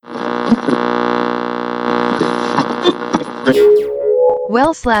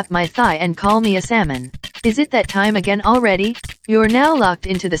Well, slap my thigh and call me a salmon. Is it that time again already? You're now locked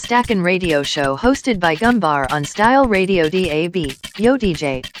into the Stackin' Radio Show hosted by Gumbar on Style Radio DAB. Yo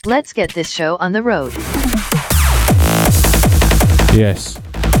DJ, let's get this show on the road. Yes.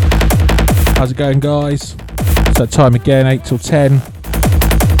 How's it going, guys? It's that time again, 8 till 10.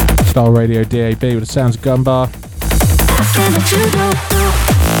 Style Radio DAB with the sounds of Gumbar.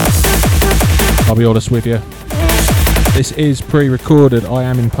 I'll be honest with you. This is pre-recorded. I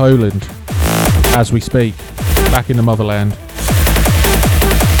am in Poland as we speak, back in the motherland.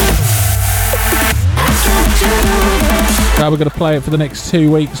 Now we're going to play it for the next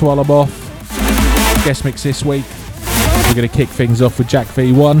 2 weeks while I'm off. Guest mix this week. We're going to kick things off with Jack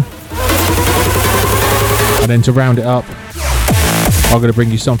V1. And then to round it up, I'm going to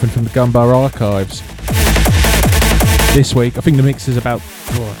bring you something from the Gumbar archives. This week, I think the mix is about,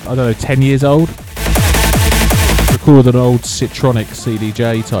 10 years old. Recorded on old Citronic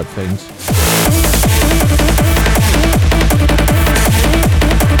CDJ type things.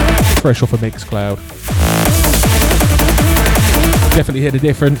 Fresh off a Mixcloud. Definitely hear the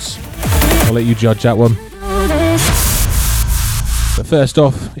difference. I'll let you judge that one. But first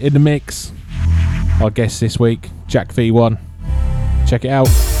off, in the mix, our guest this week, Jack V1. Check it out.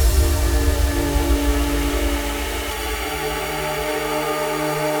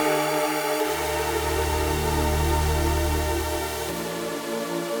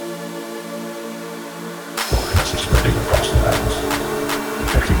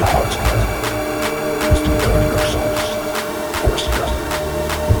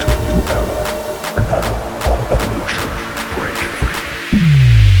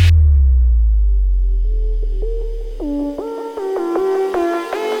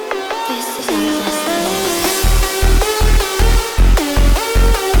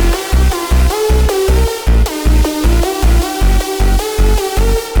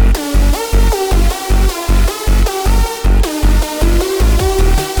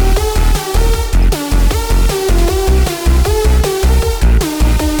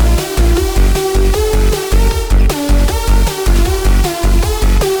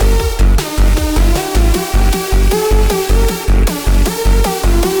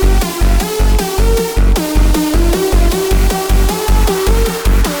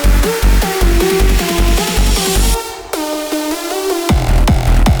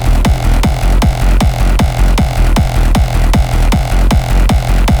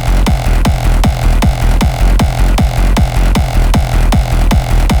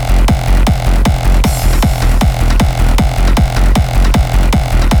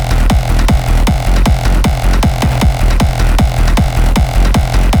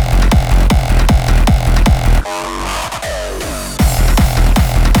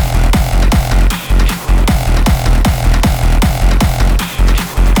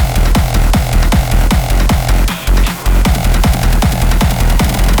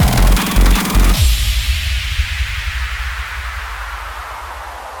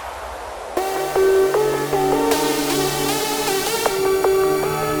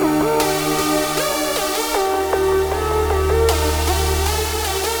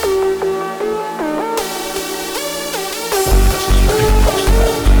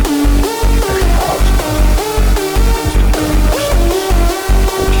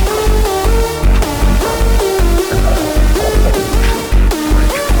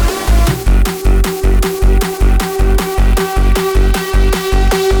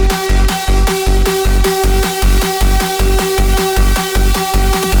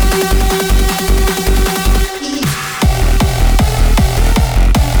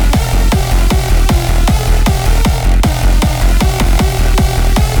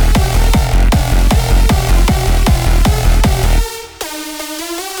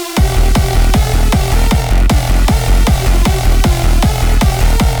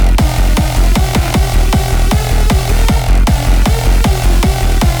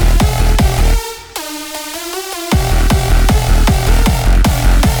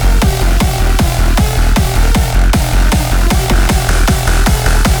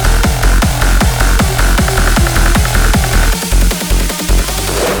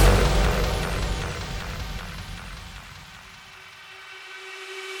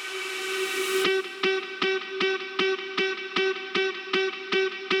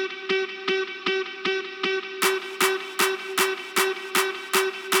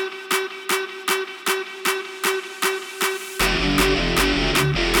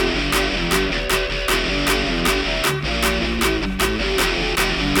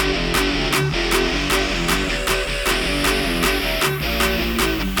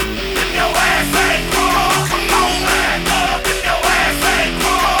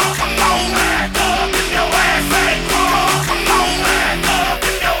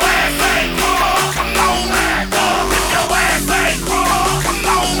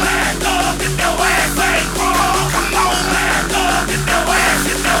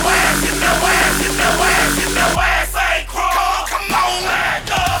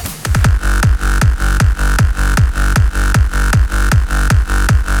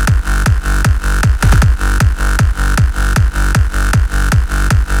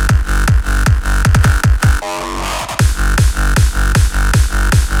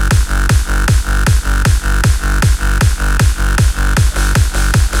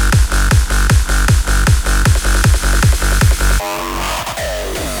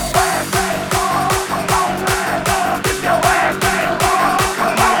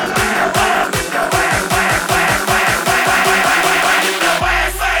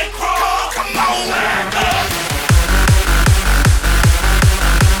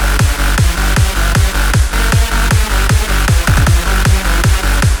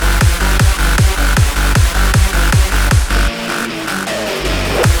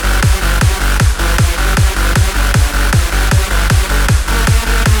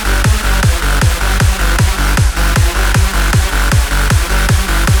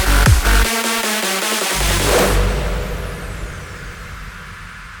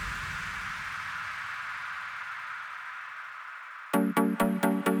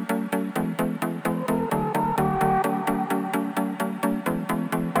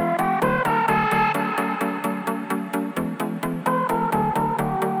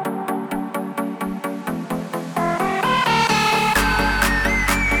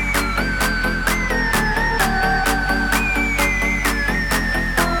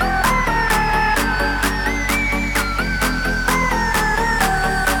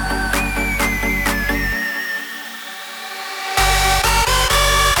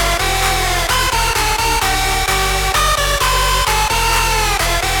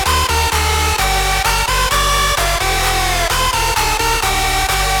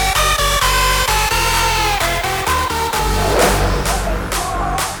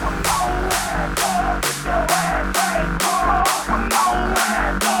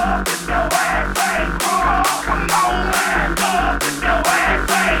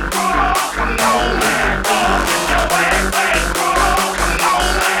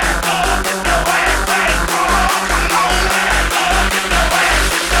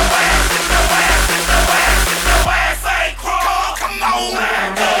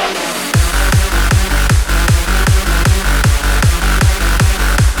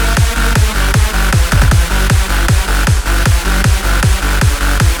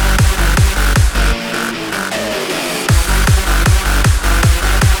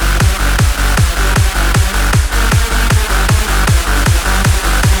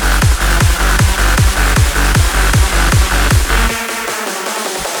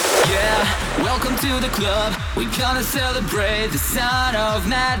 we're gonna celebrate the sound of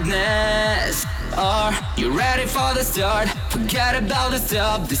madness. Are you ready for the start? Forget about the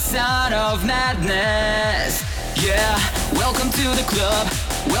stop, the sound of madness. Yeah, welcome to the club,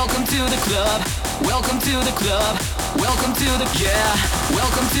 welcome to the club, welcome to the club, welcome to the, yeah,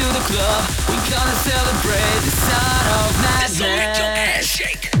 welcome to the club. We're gonna celebrate the sound of madness. This'll make your ass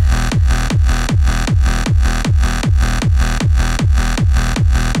shake.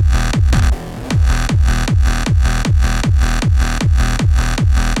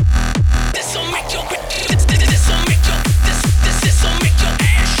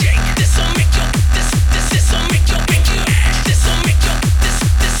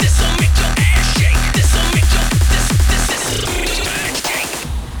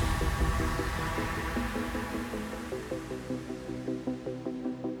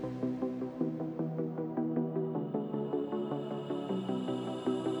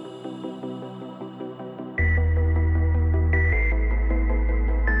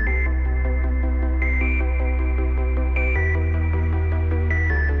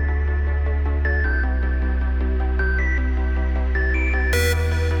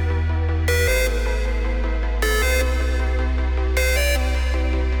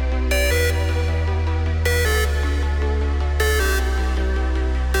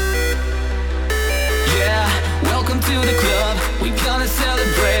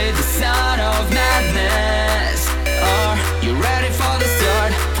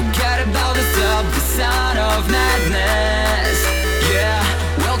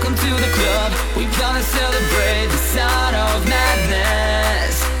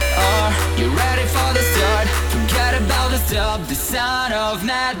 The sound of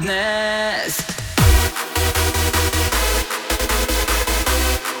madness.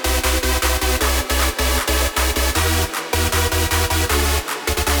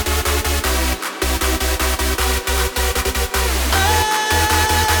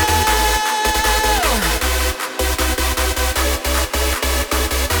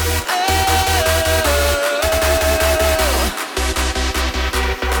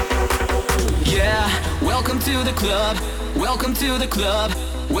 Welcome to the club, welcome to the club,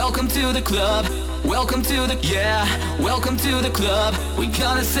 welcome to the club, welcome to the, yeah, welcome to the club. We're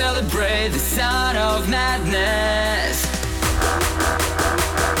gonna celebrate the sound of madness.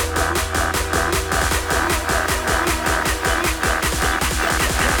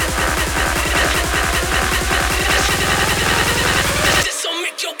 This'll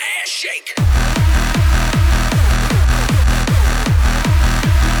make your ass shake.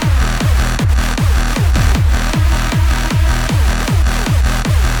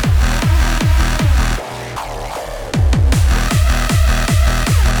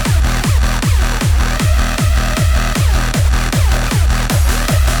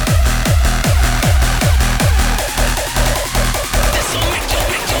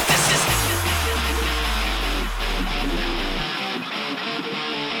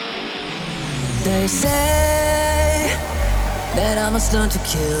 They say that I must learn to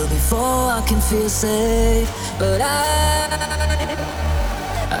kill before I can feel safe. But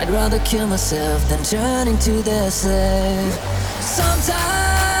I'd rather kill myself than turn into their slave.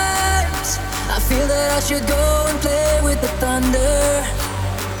 Sometimes I feel that I should go and play with the thunder.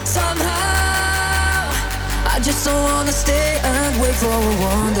 Somehow I just don't wanna stay and wait for a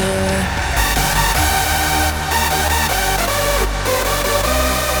wonder.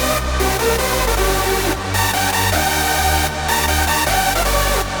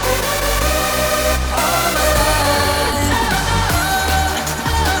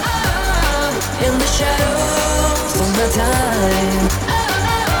 In the shadows of my time,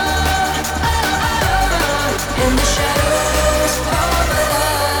 in the shadows of my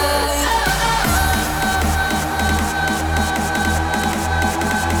life.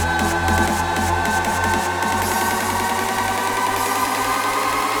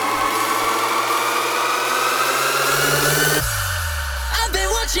 I've been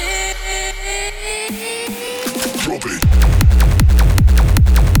watching. Drop it.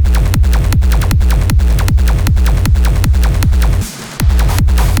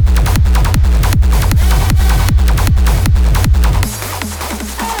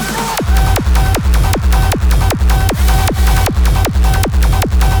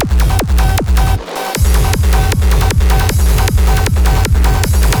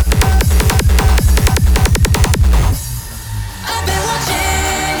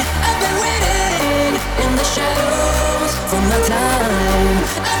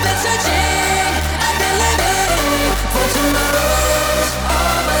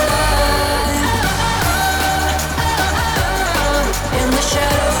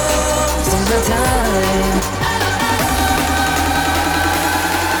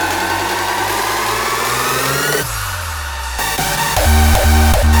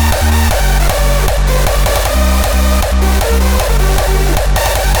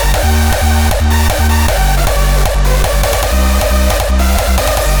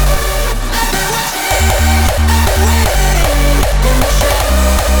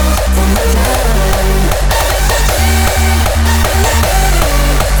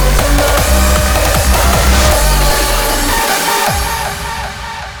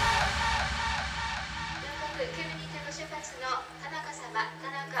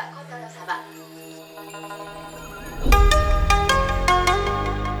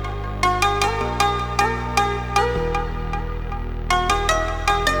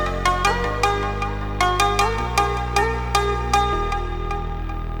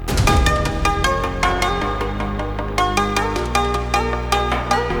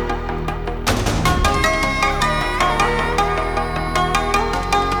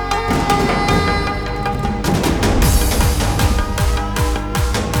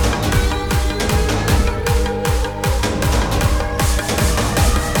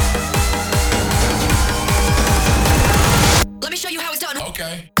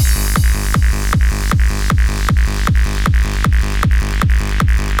 Okay.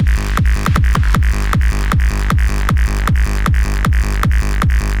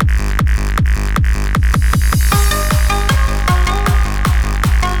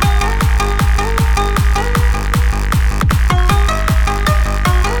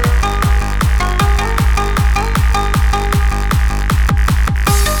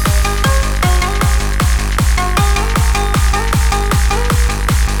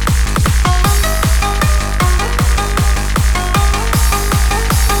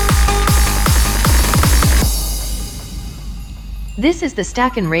 This is the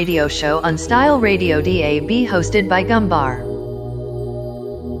Stackin' Radio Show on Style Radio DAB, hosted by Gumbar.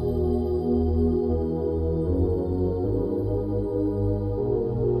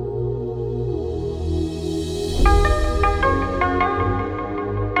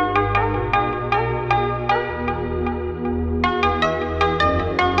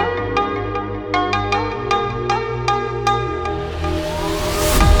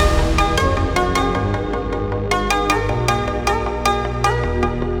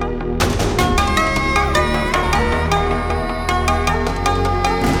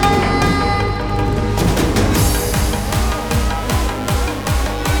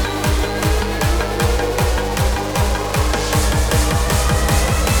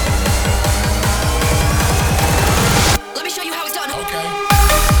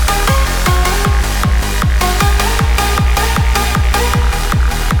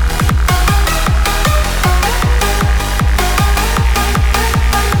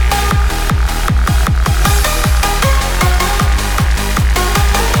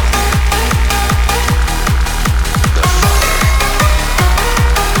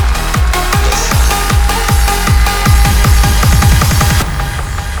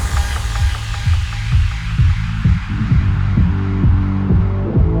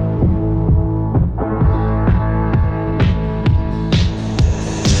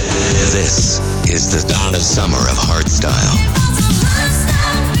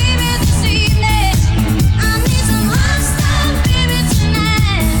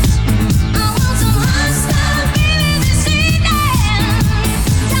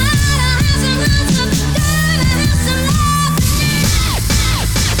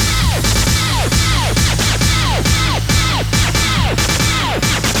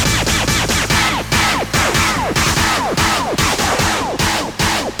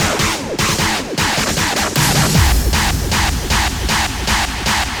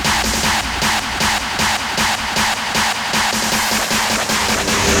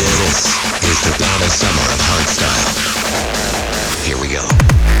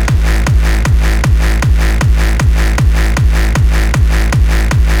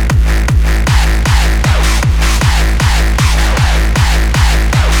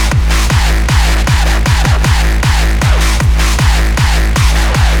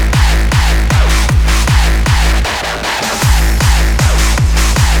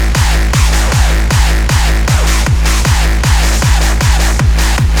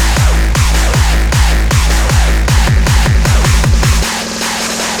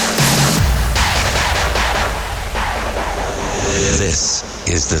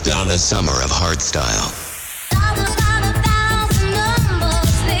 The summer of hardstyle.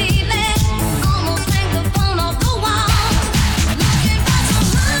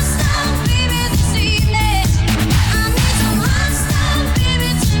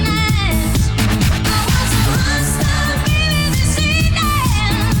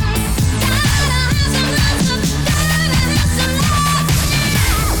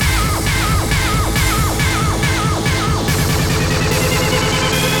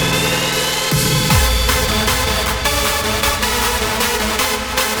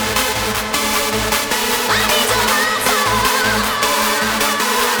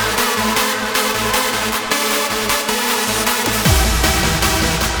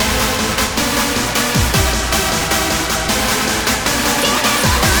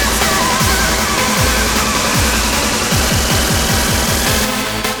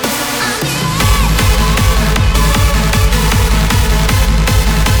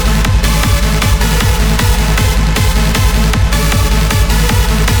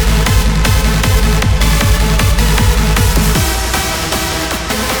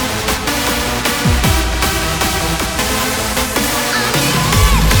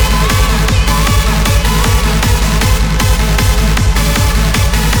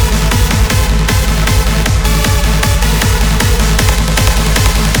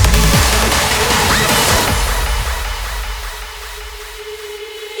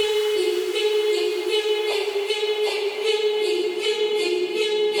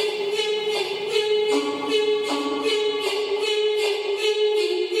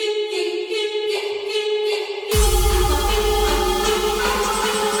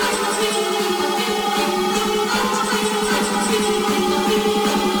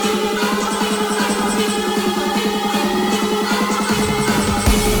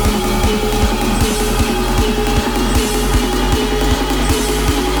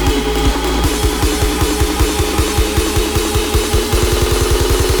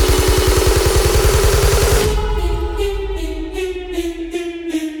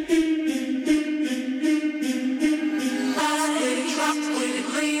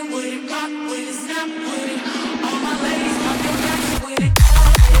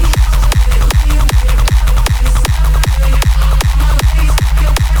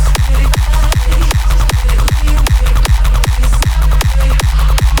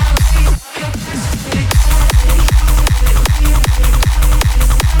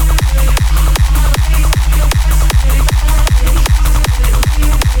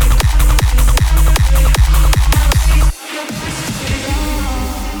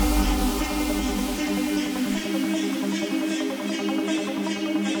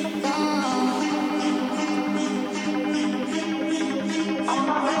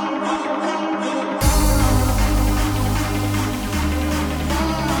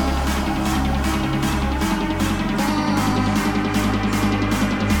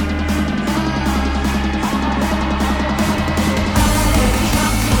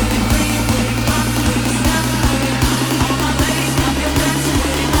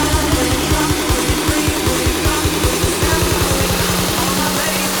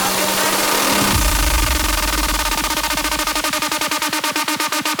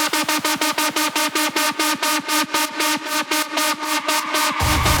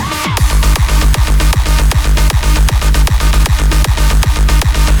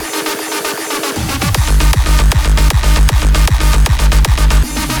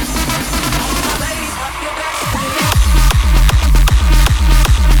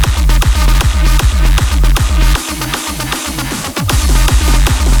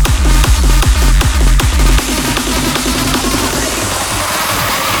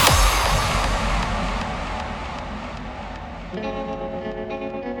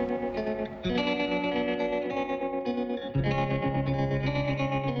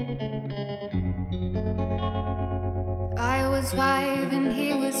 was 5 and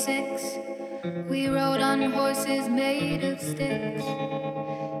he was 6. We rode on horses made of sticks.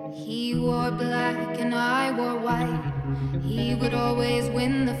 He wore black and I wore white. He would always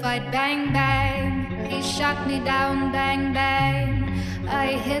win the fight. Bang, bang. He shot me down. Bang, bang. I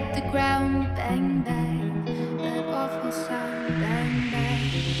hit the ground. Bang, bang. That awful sound. Bang,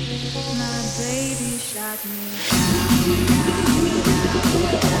 bang. My baby shot me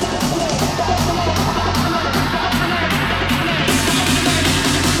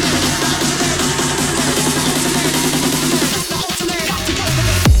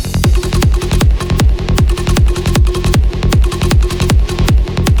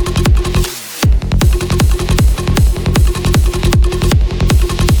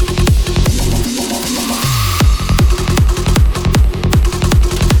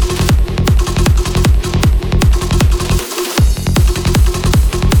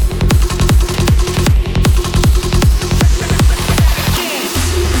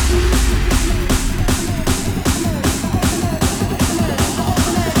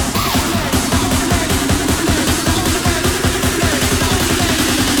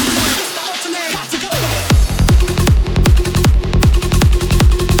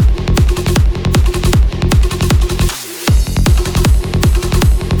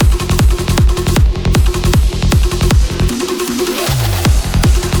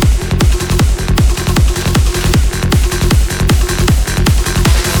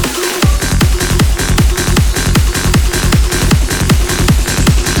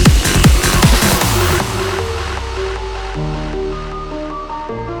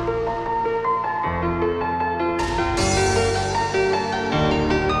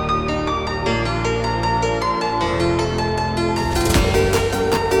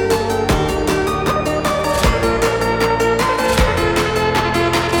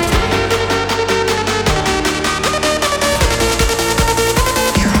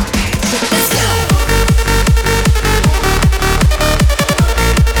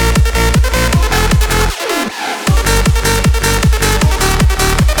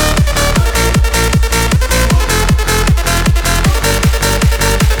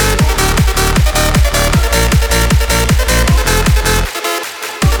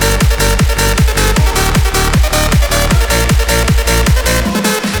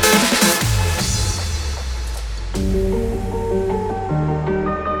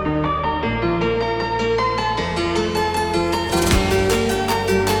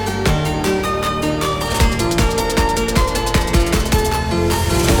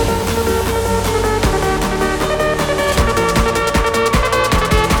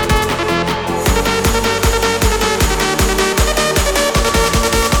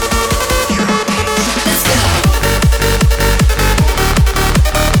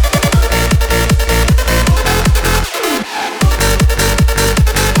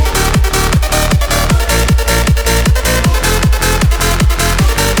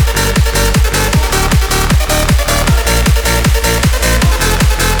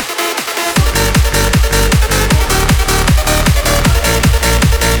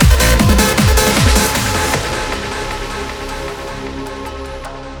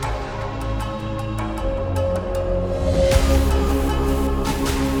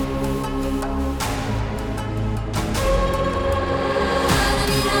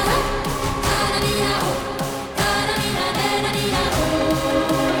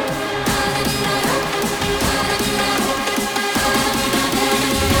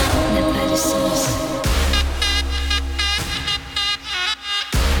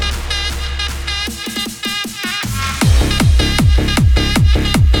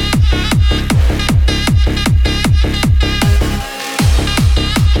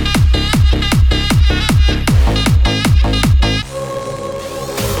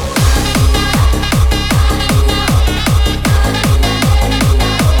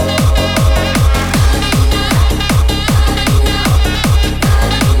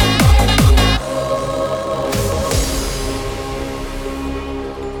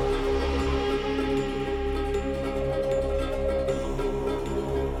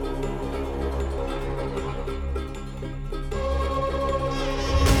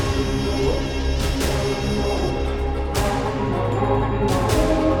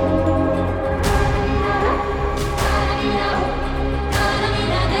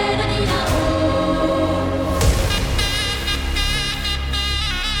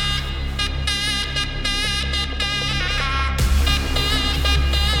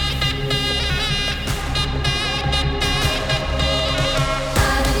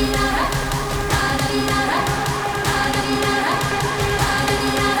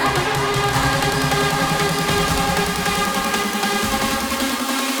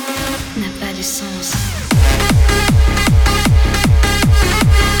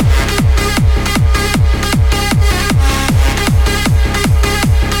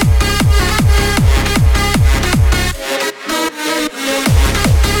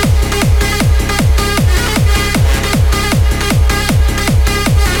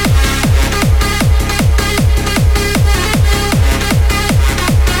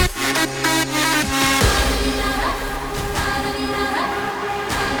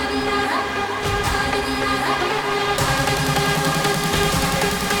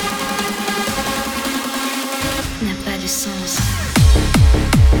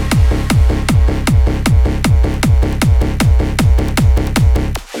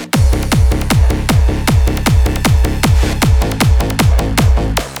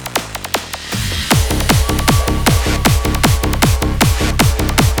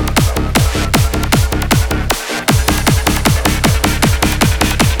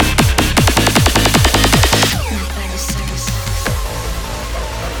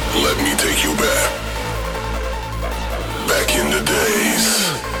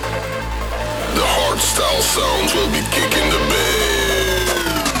sounds will be kicking the bed.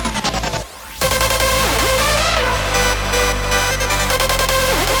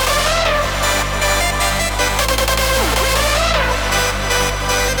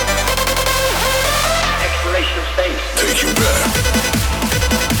 Exploration of space. Take you back.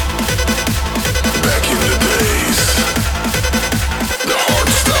 Back in the days. The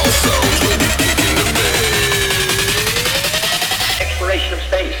hardstyle sounds will be kicking the bed. Exploration of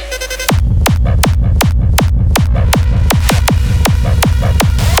space.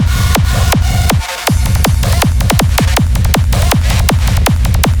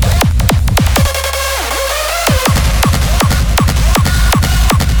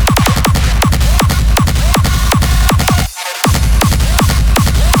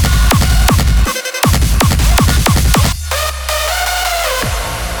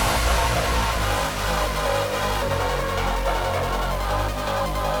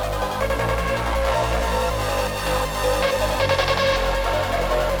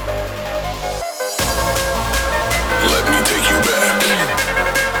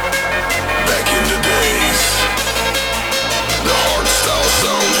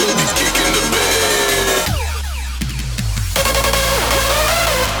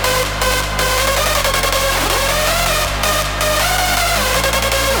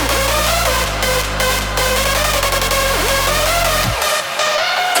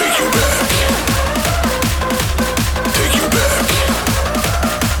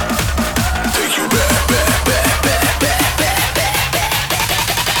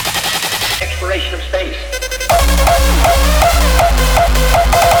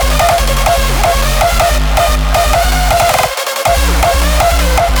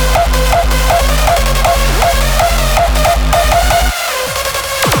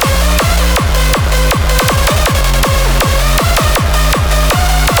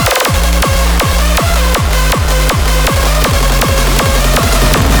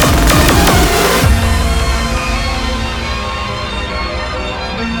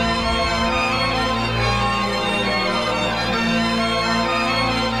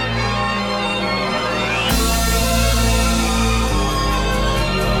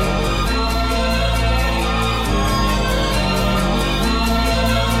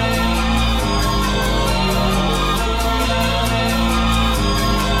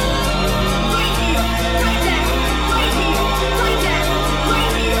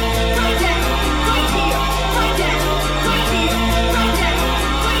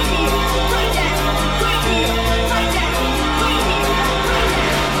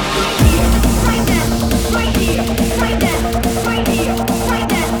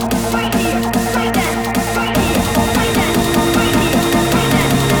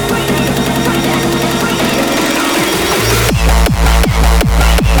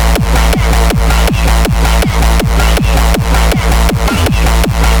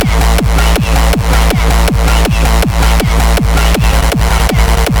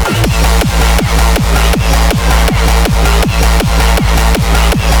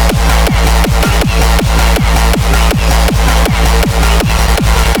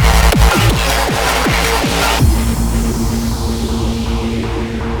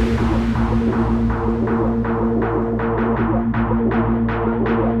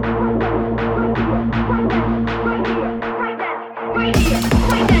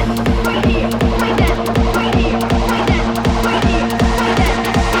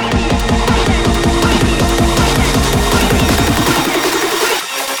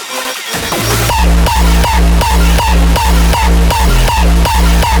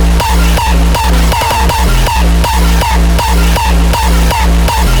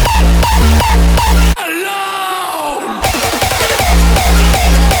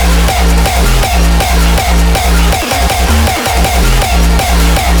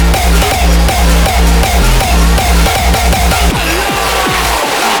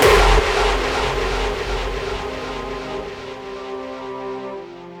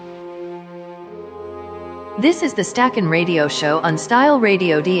 This is the Stackin' Radio Show on Style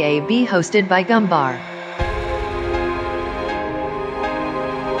Radio DAB, hosted by Gumbar.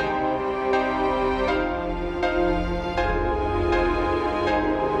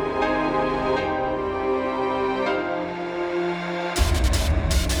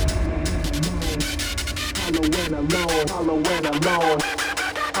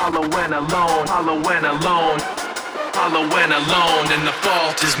 Hollow and alone, and the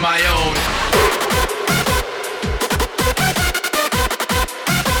fault is my own.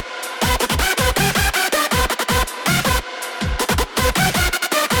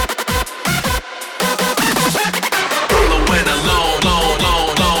 Hollow and alone,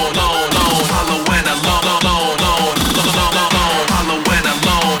 hollow and alone.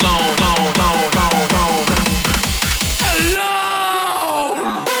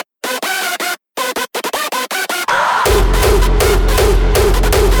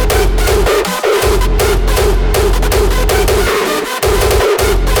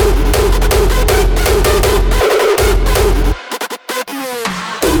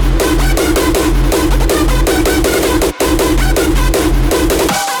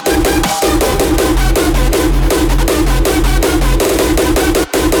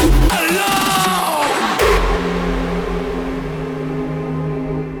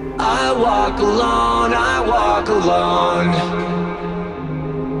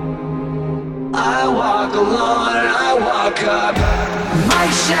 walk alone and I walk up. My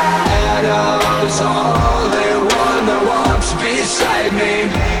shadow's only one that walks beside me.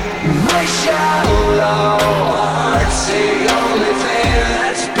 My shallow heart's the only thing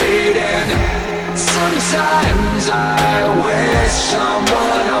that's beating. Sometimes I wish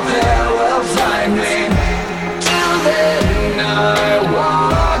someone up there will find me. Till then I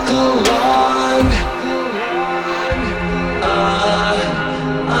walk alone.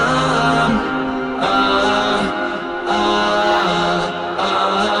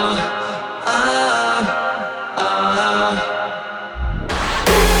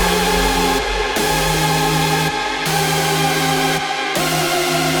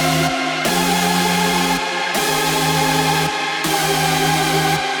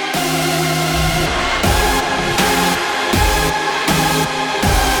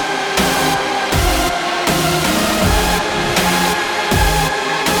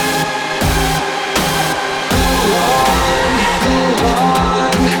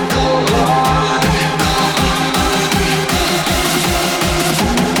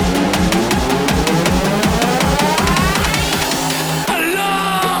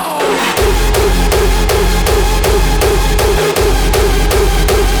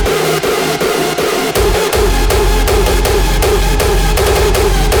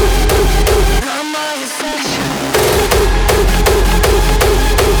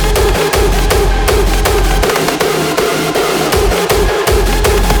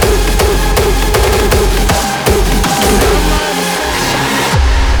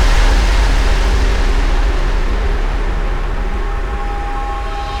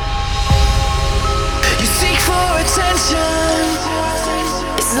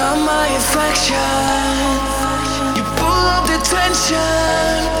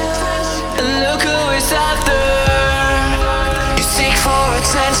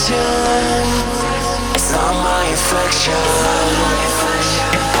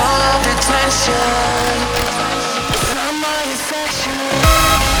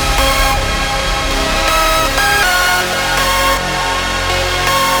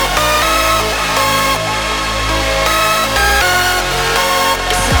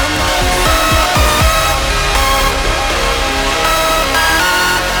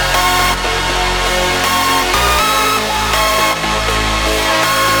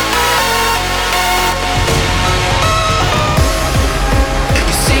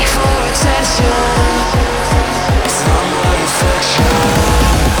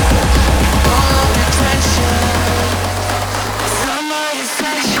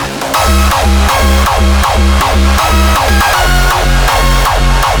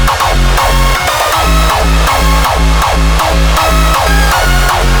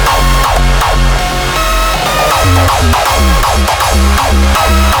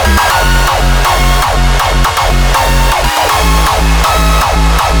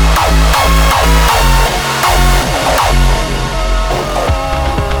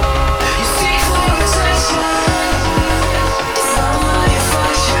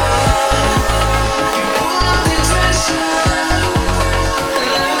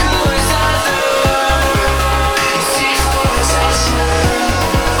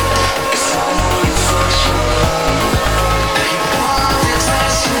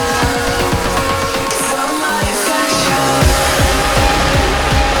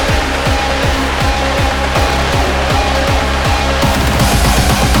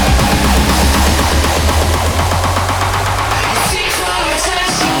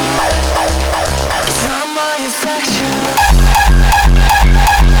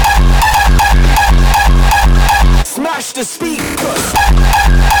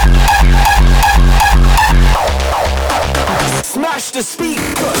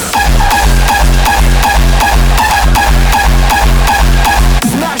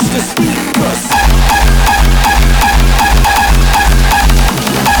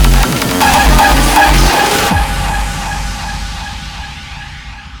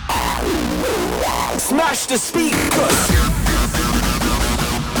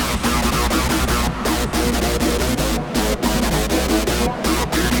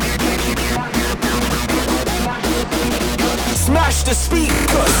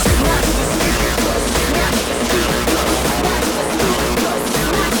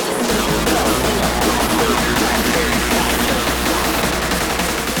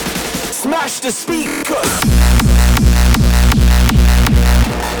 Smash the speakers.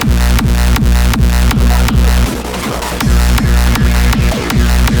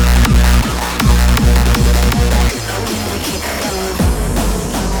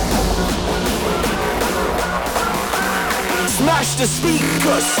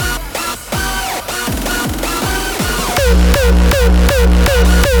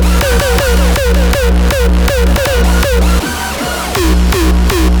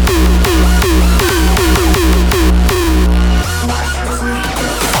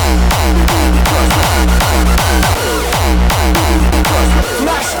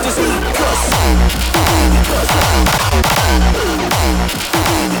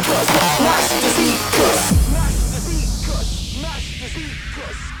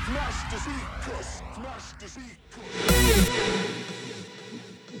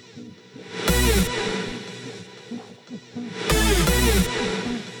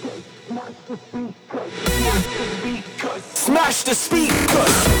 Smash the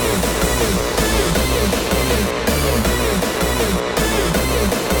speakers.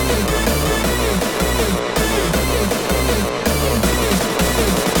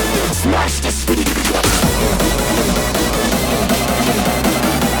 Smash the speakers.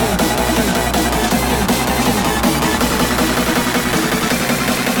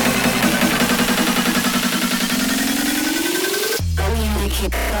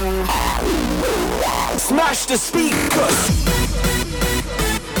 Smash the speakers.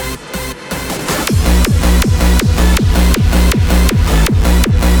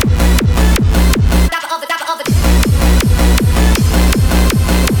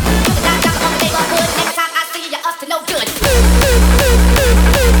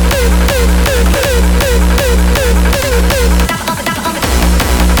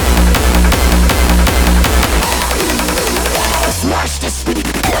 Smash the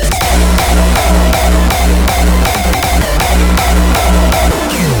speakers.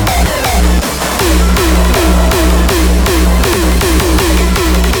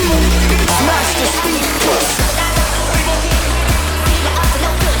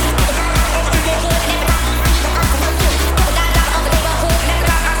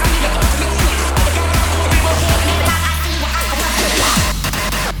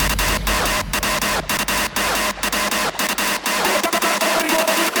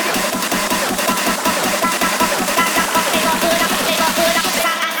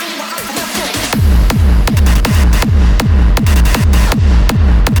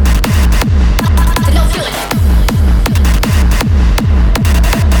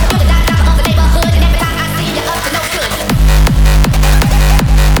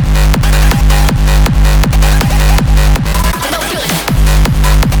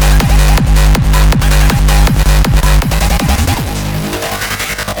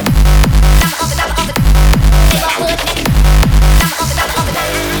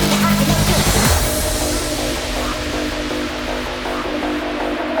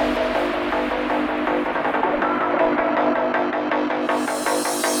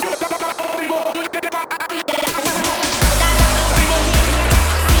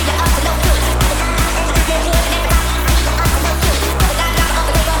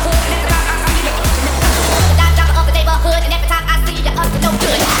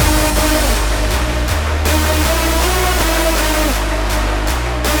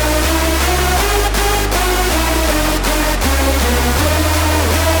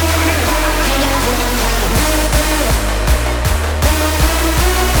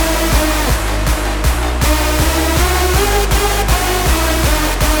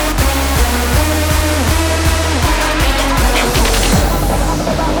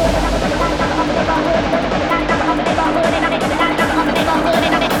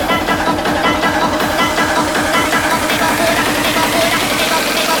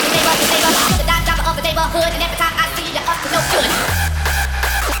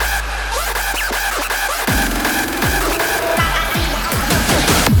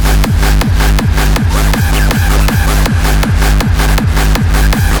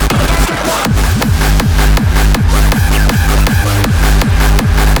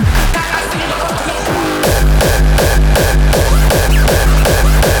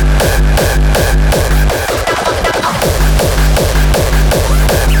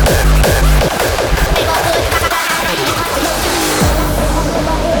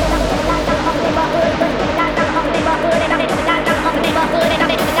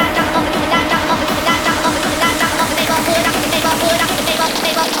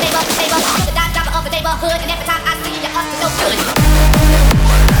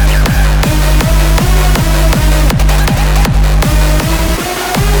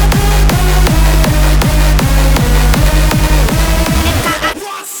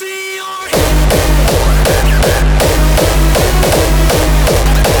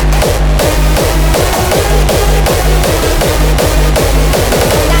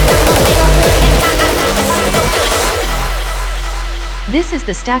 This is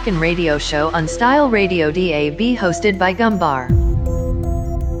the Stackin' Radio Show on Style Radio DAB, hosted by Gumbar.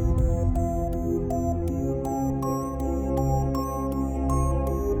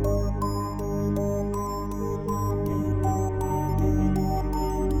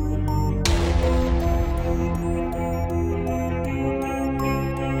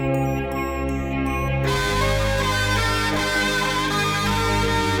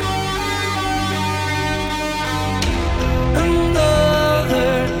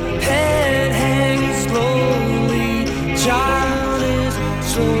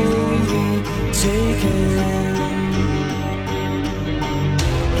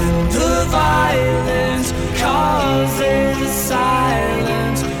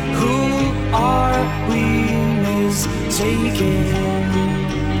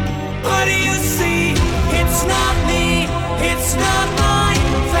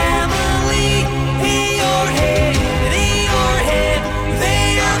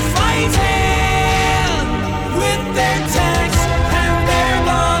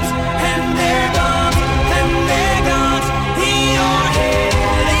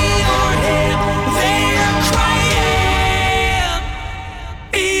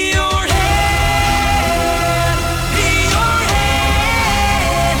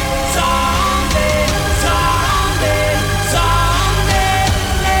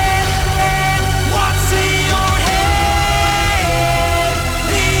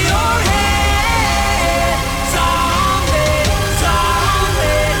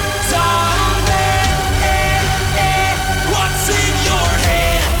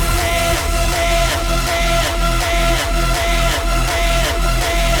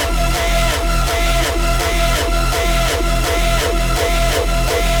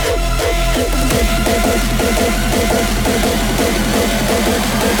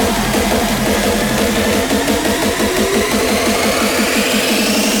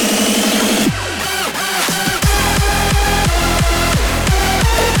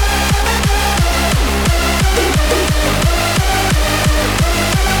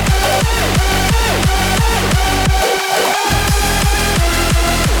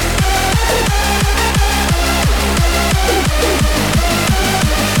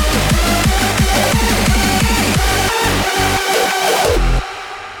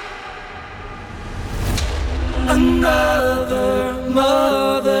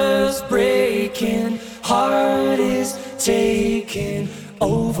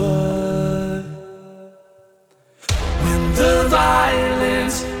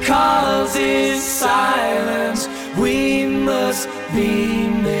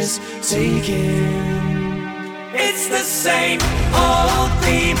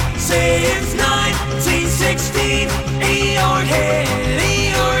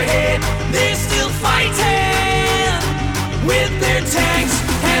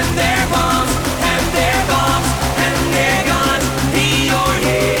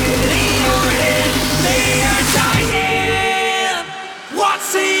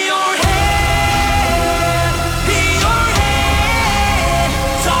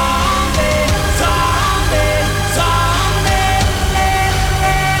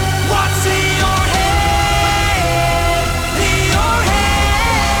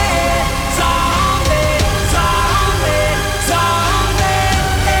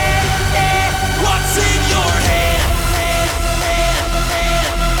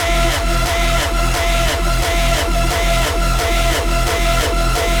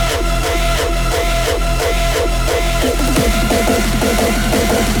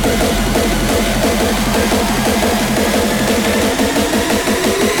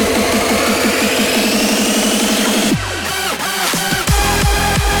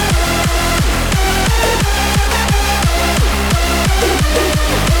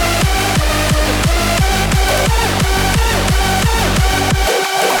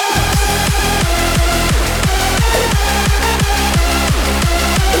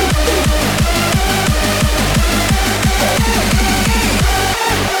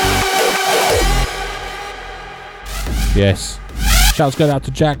 Yes. Shouts go out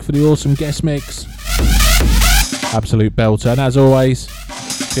to Jack for the awesome guest mix. Absolute belter. And as always,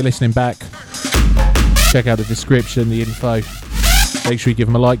 if you're listening back, check out the description, the info. Make sure you give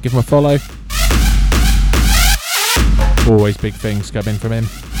him a like, give him a follow. Always big things coming from him.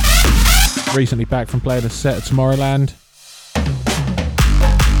 Recently back from playing a set at Tomorrowland.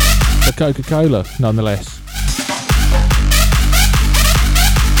 The Coca-Cola, nonetheless.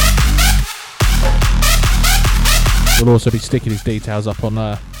 We'll also be sticking his details up on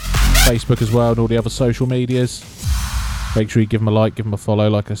Facebook as well and all the other social medias. Make sure you give him a like, give him a follow,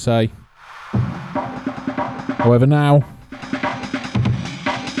 like I say. However, now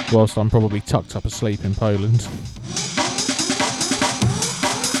whilst I'm probably tucked up asleep in Poland.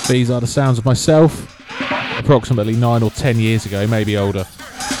 These are the sounds of myself approximately 9 or 10 years ago, maybe older.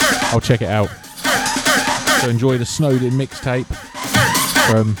 I'll check it out. So enjoy the Snowed In mixtape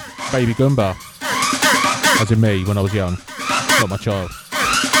from Baby Gumbar, as in me when I was young, not my child.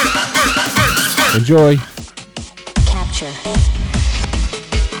 Enjoy. Capture.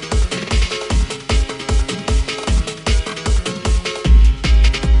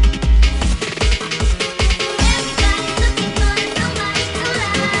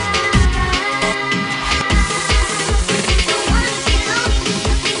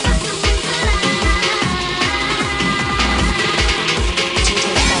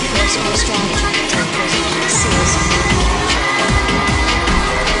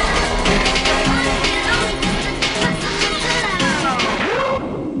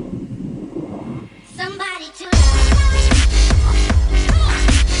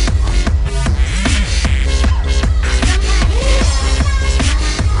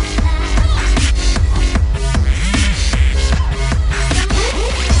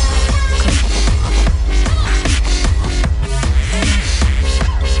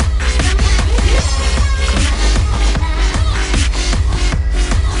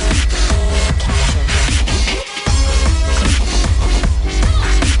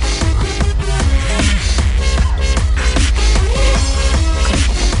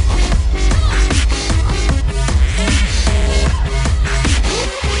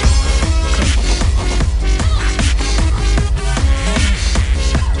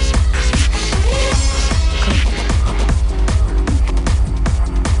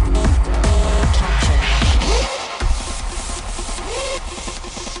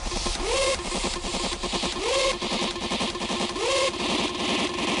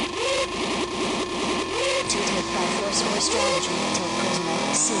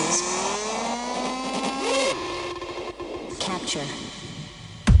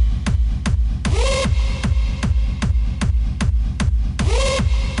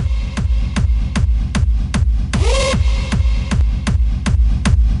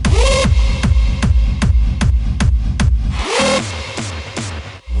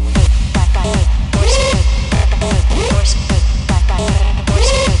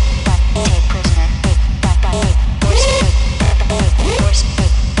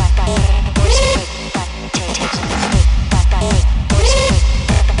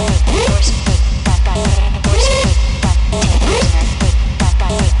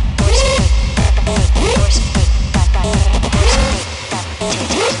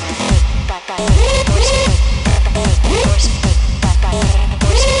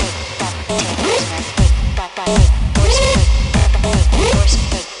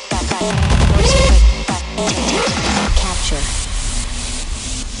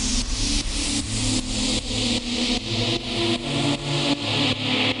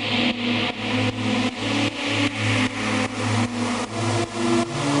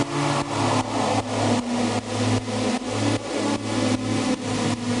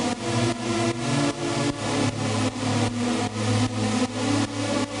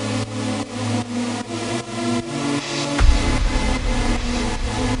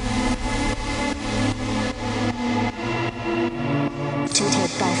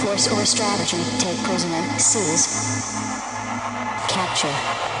 Or strategy, take prisoner, seize, capture.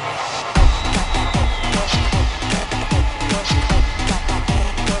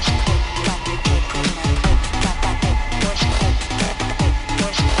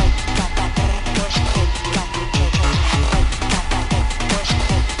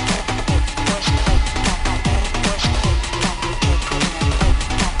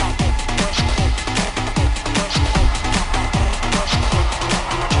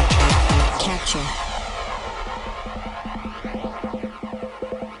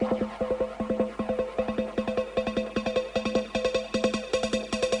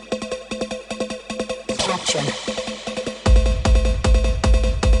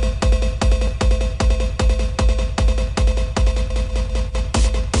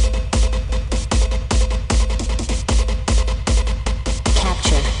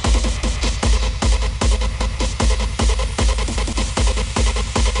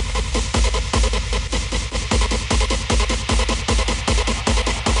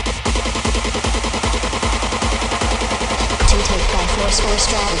 Or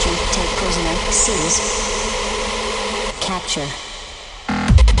strategy, take prisoner, seize, capture.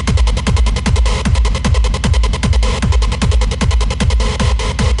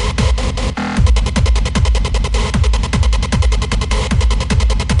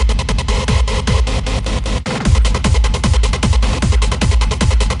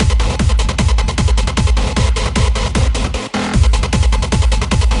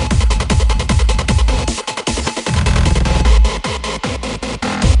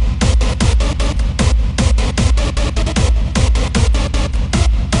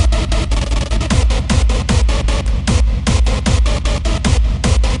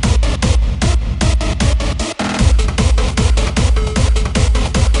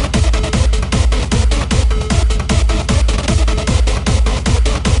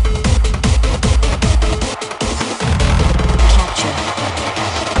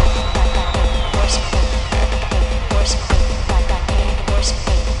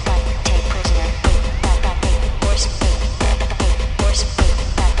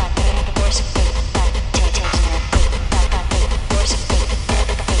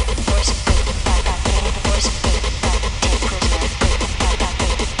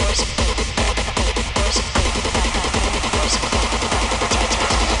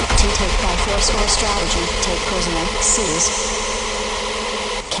 Force strategy, take prisoner, seize,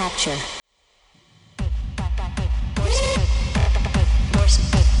 capture.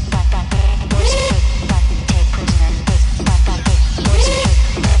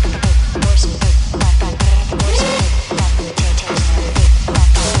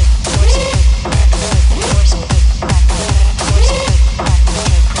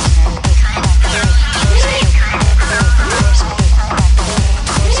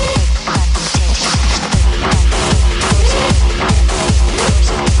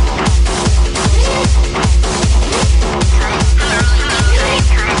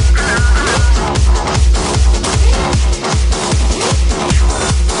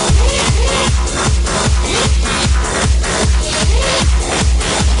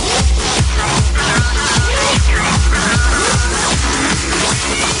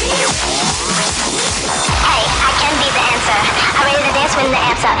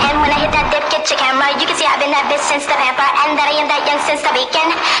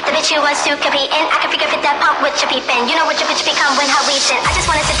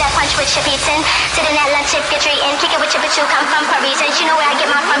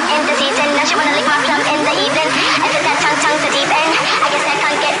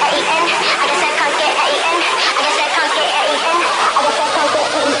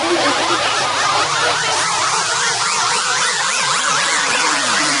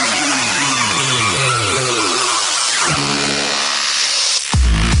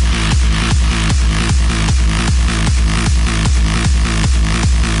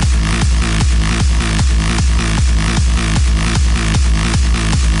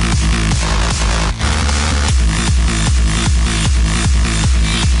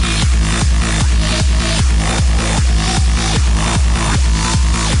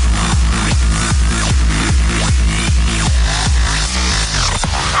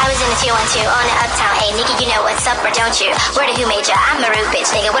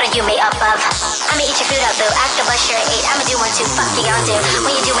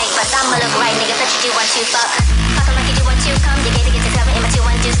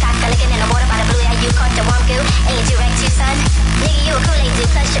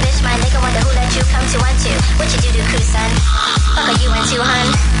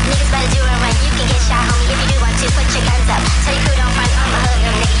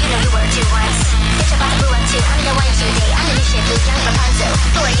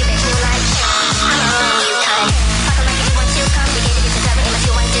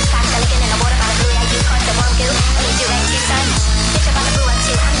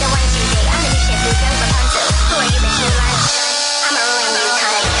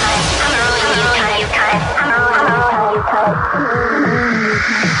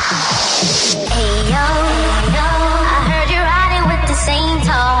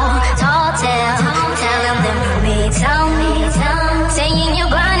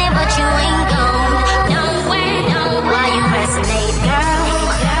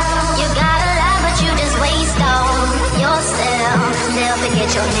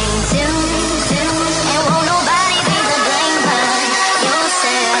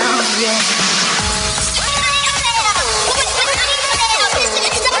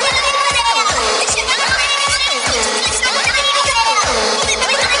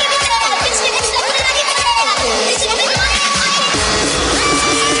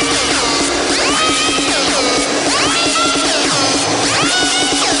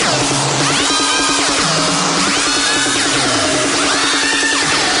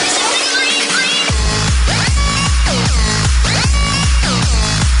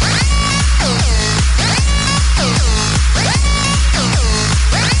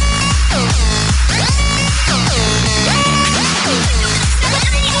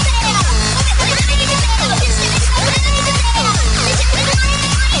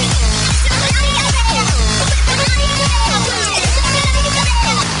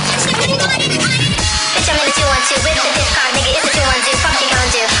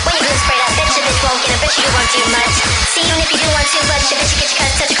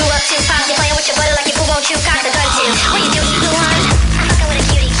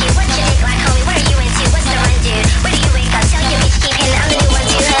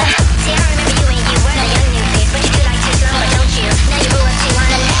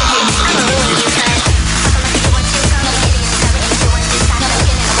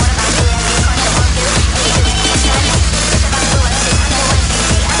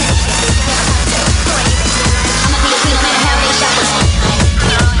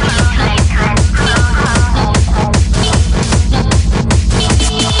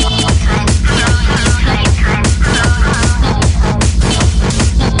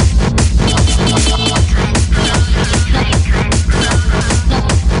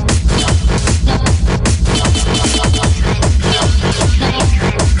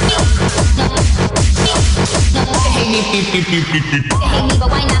 me,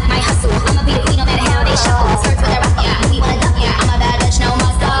 but why not my hustle? I'ma be the queen no matter how they shuffle. Skirts with a rock, yeah, we wanna duck, yeah. I'm a bad bitch, no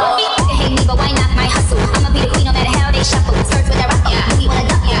muscle. They hate me, but why not my hustle? I'ma be the queen no matter how they shuffle. Skirts with a rock, yeah, we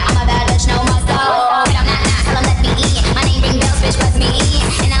wanna duck, yeah. I'm a bad bitch, no muscle. But I'm not, tell them let me in. My name ring bells, bitch, buzz me in.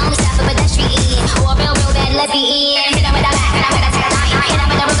 And I only stop for pedestrian. Or a real bad lesbian. Hit them with a back, and I'm with a tech line. Hit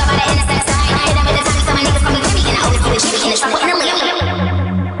them with the roof, I'm at an innocent sign. Hit them with the Tommy, so my niggas call me Jimmy. And I always keep the Jimmy in the truck, putting them leaving.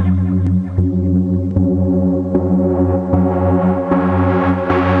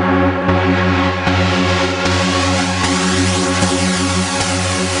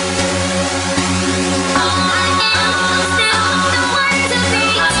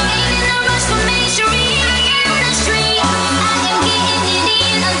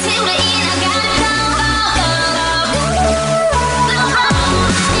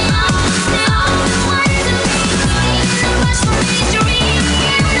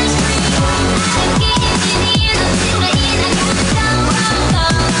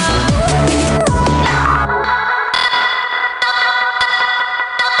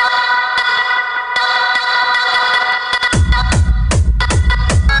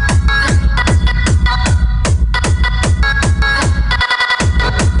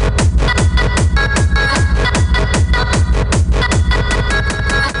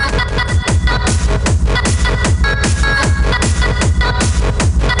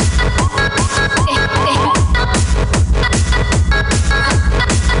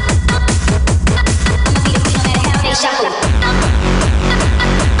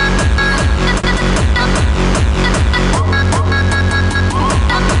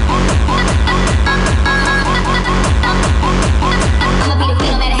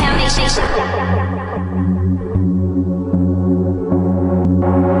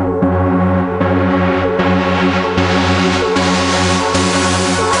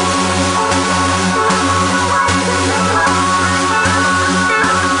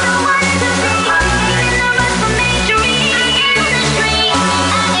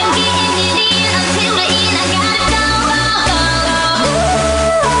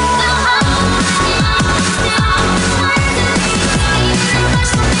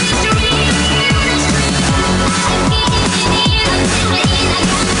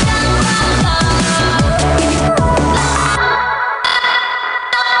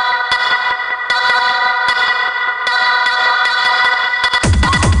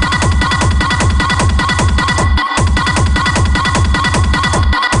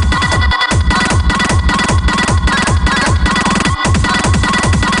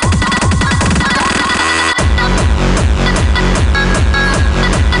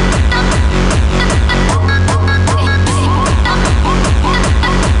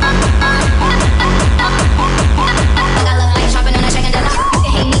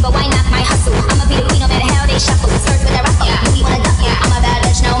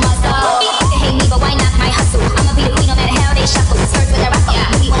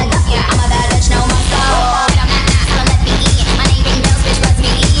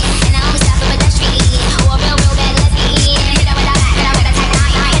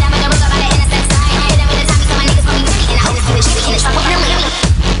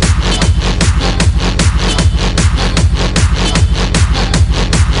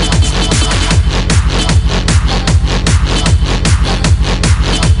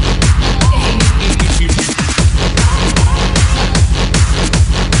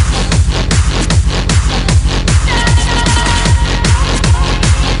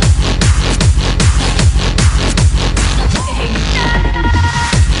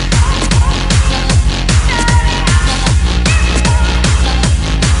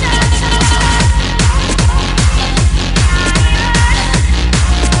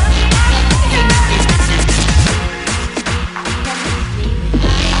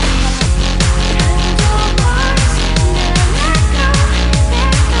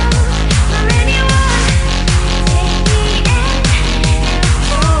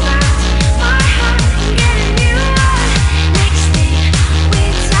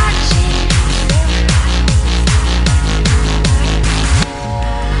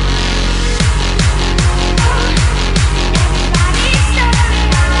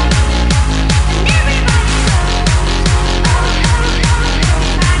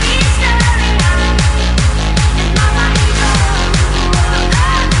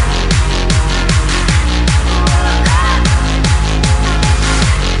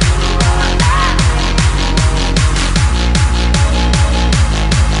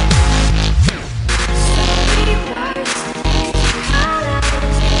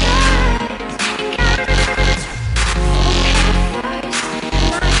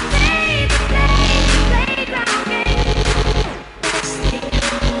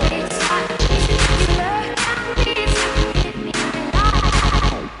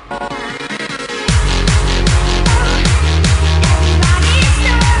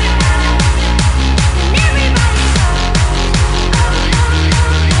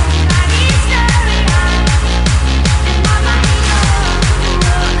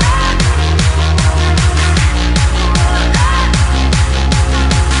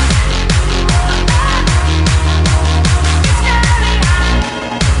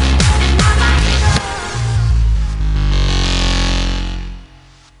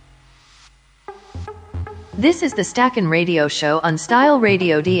 This is the Stackin' Radio Show on Style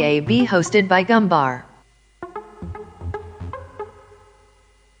Radio DAB, hosted by Gumbar.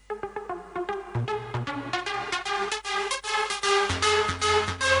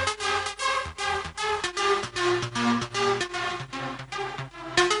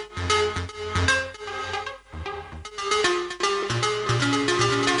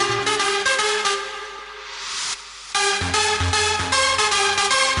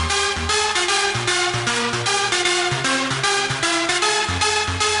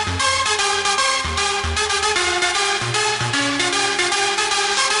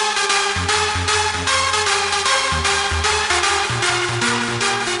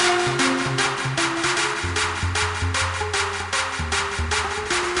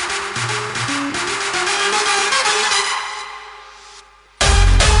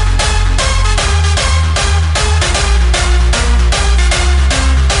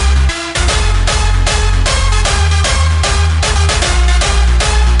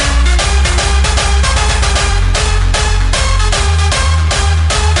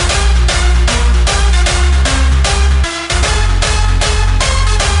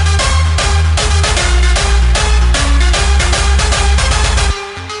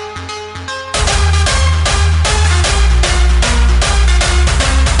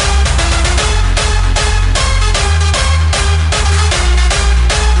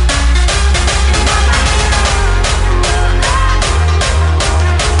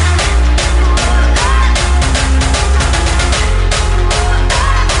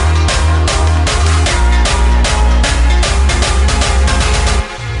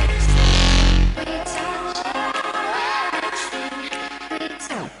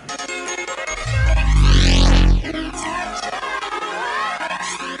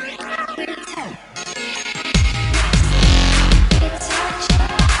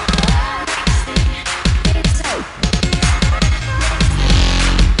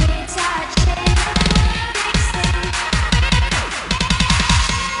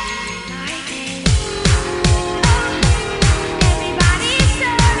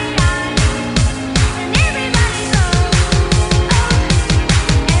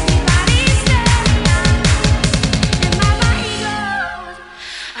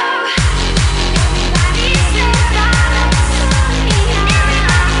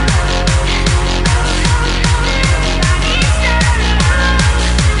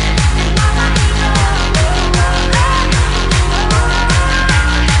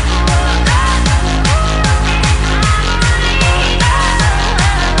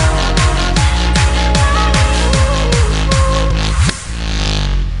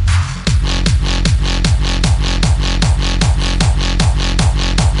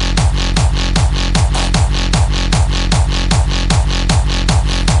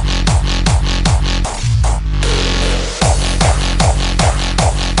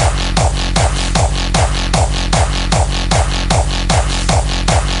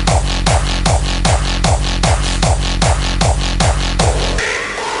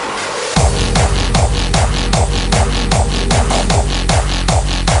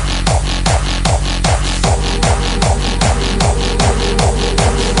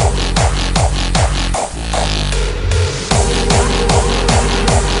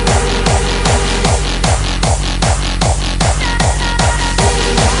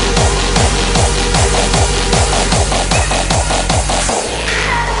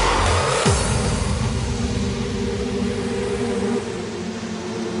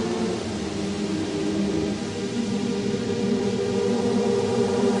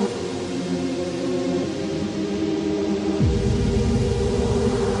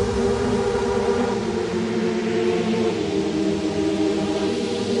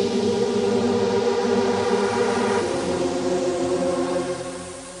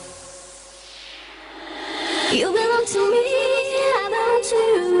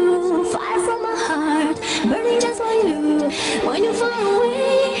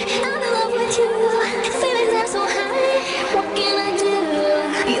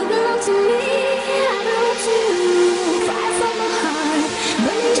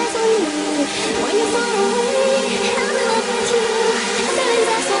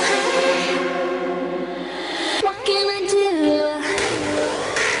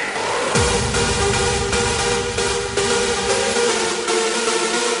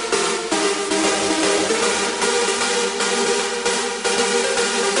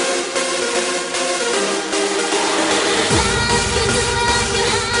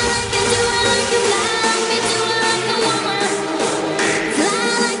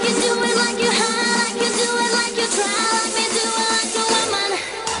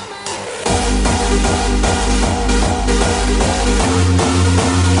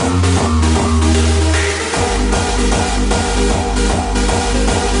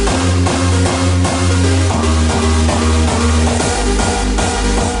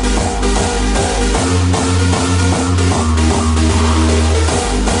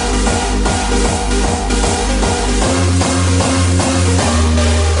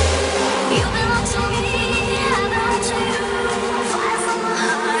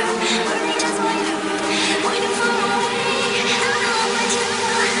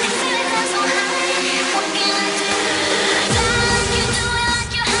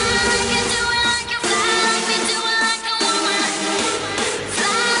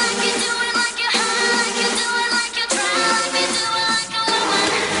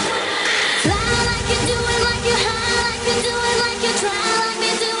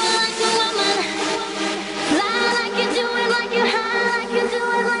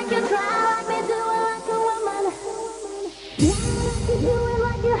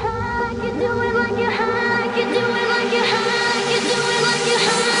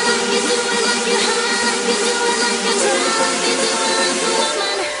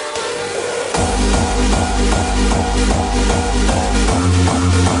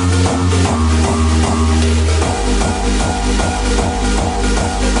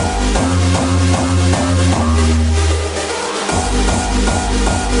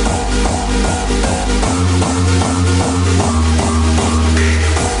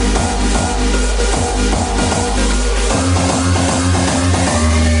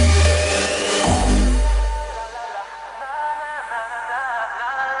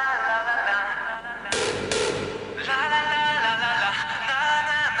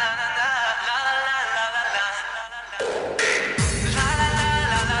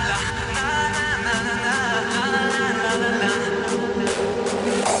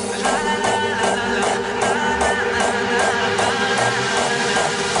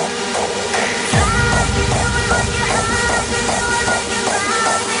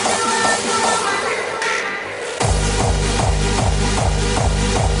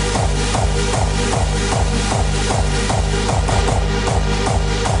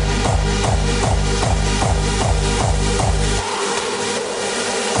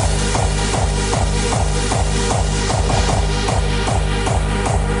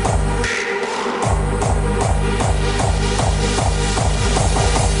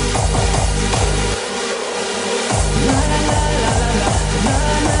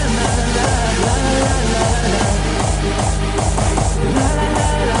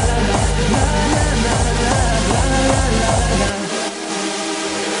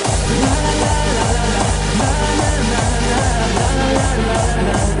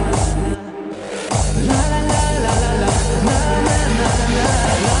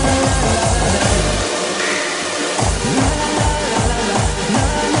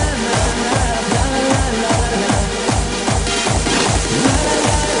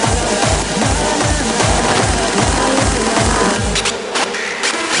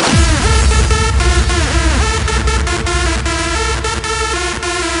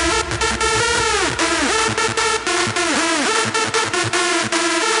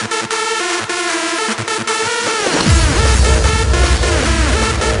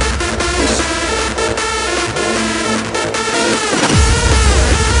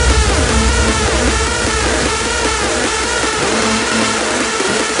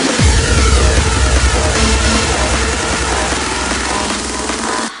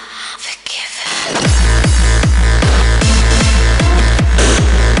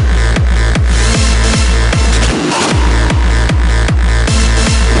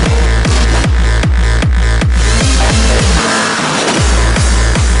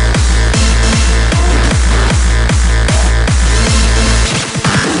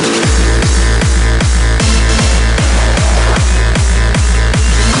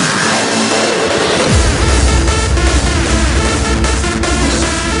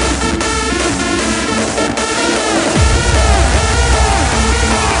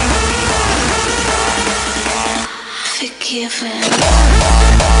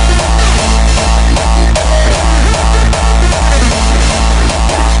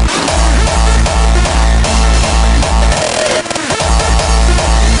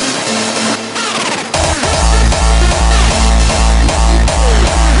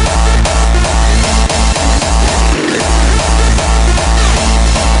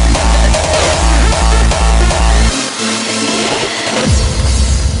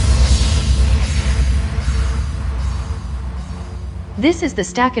 This is the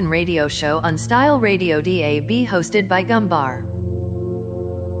Stackin' Radio Show on Style Radio DAB, hosted by Gumbar.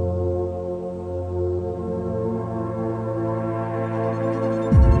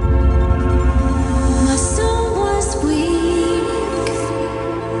 My soul was weak.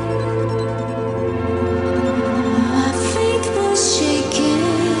 My faith was shaken.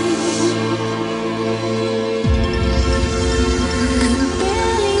 Could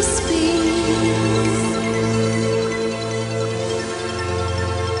barely speak.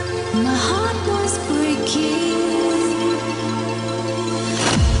 My heart was breaking.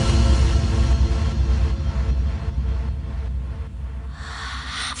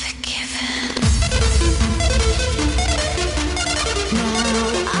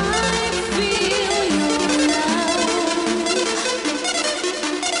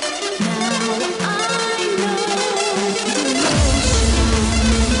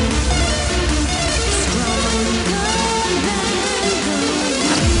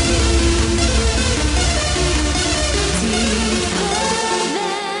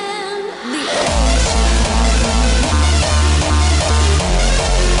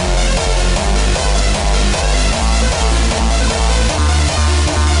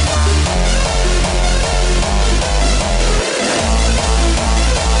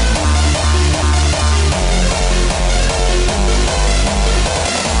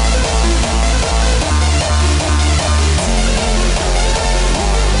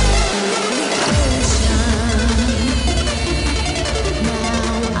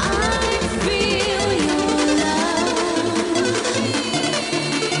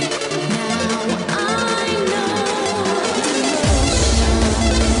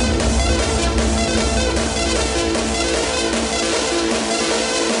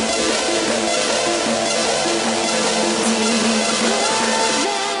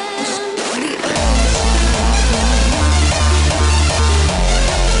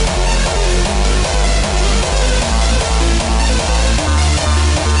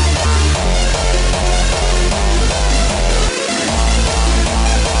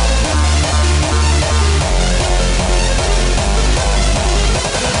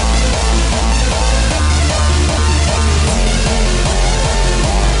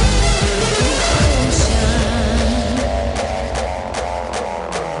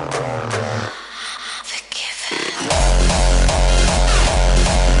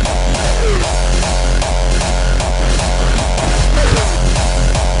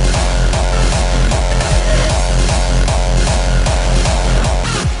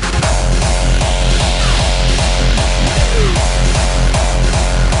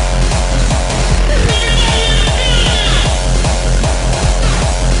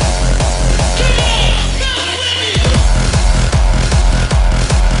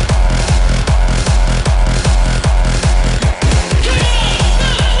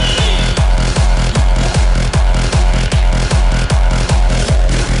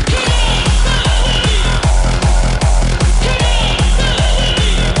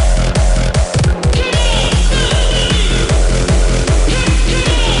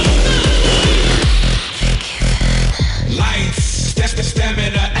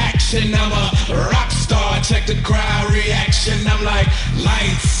 like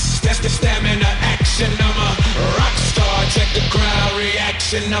lights, that's the stamina, action. I'm a rock star, check the crowd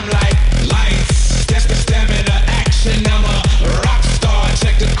reaction. I'm like lights, that's the stamina, action. I'm a rock star,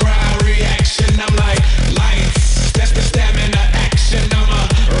 check the crowd reaction. I'm like lights, that's the stamina, action. I'm a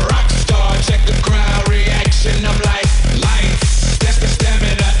rock star, check the crowd reaction. I'm like lights, that's the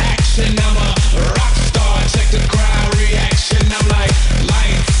stamina, action. I'm a rock star, check the crowd reaction.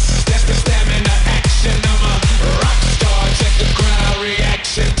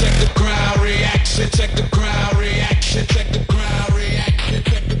 Check the crowd reaction, check the crowd reaction, check the crowd reaction,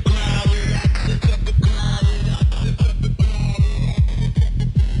 check the crowd reaction, check the crowd reaction.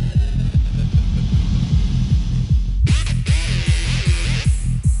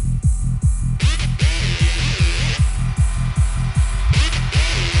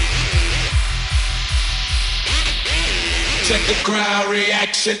 Check the crowd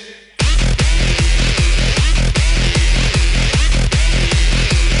reaction.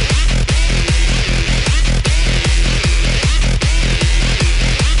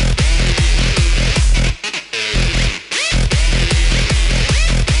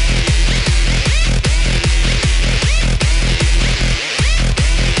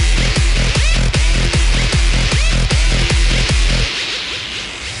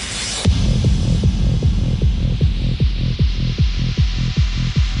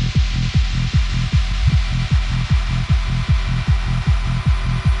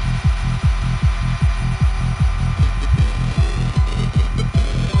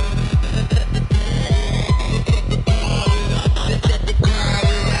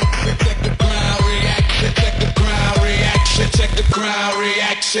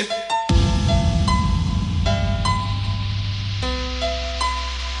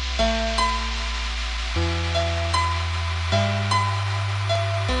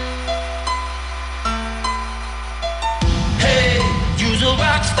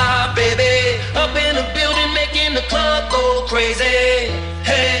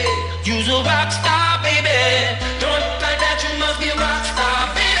 a rock star, baby. Don't like that, you must be a rock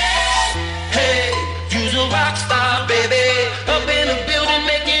star, baby. Hey, you's a rock star, baby. Up in the building,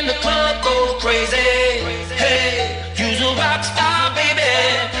 making the club go crazy. Hey, you's a rock star, baby.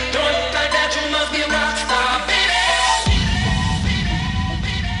 Don't like that, you must be a rock star, baby.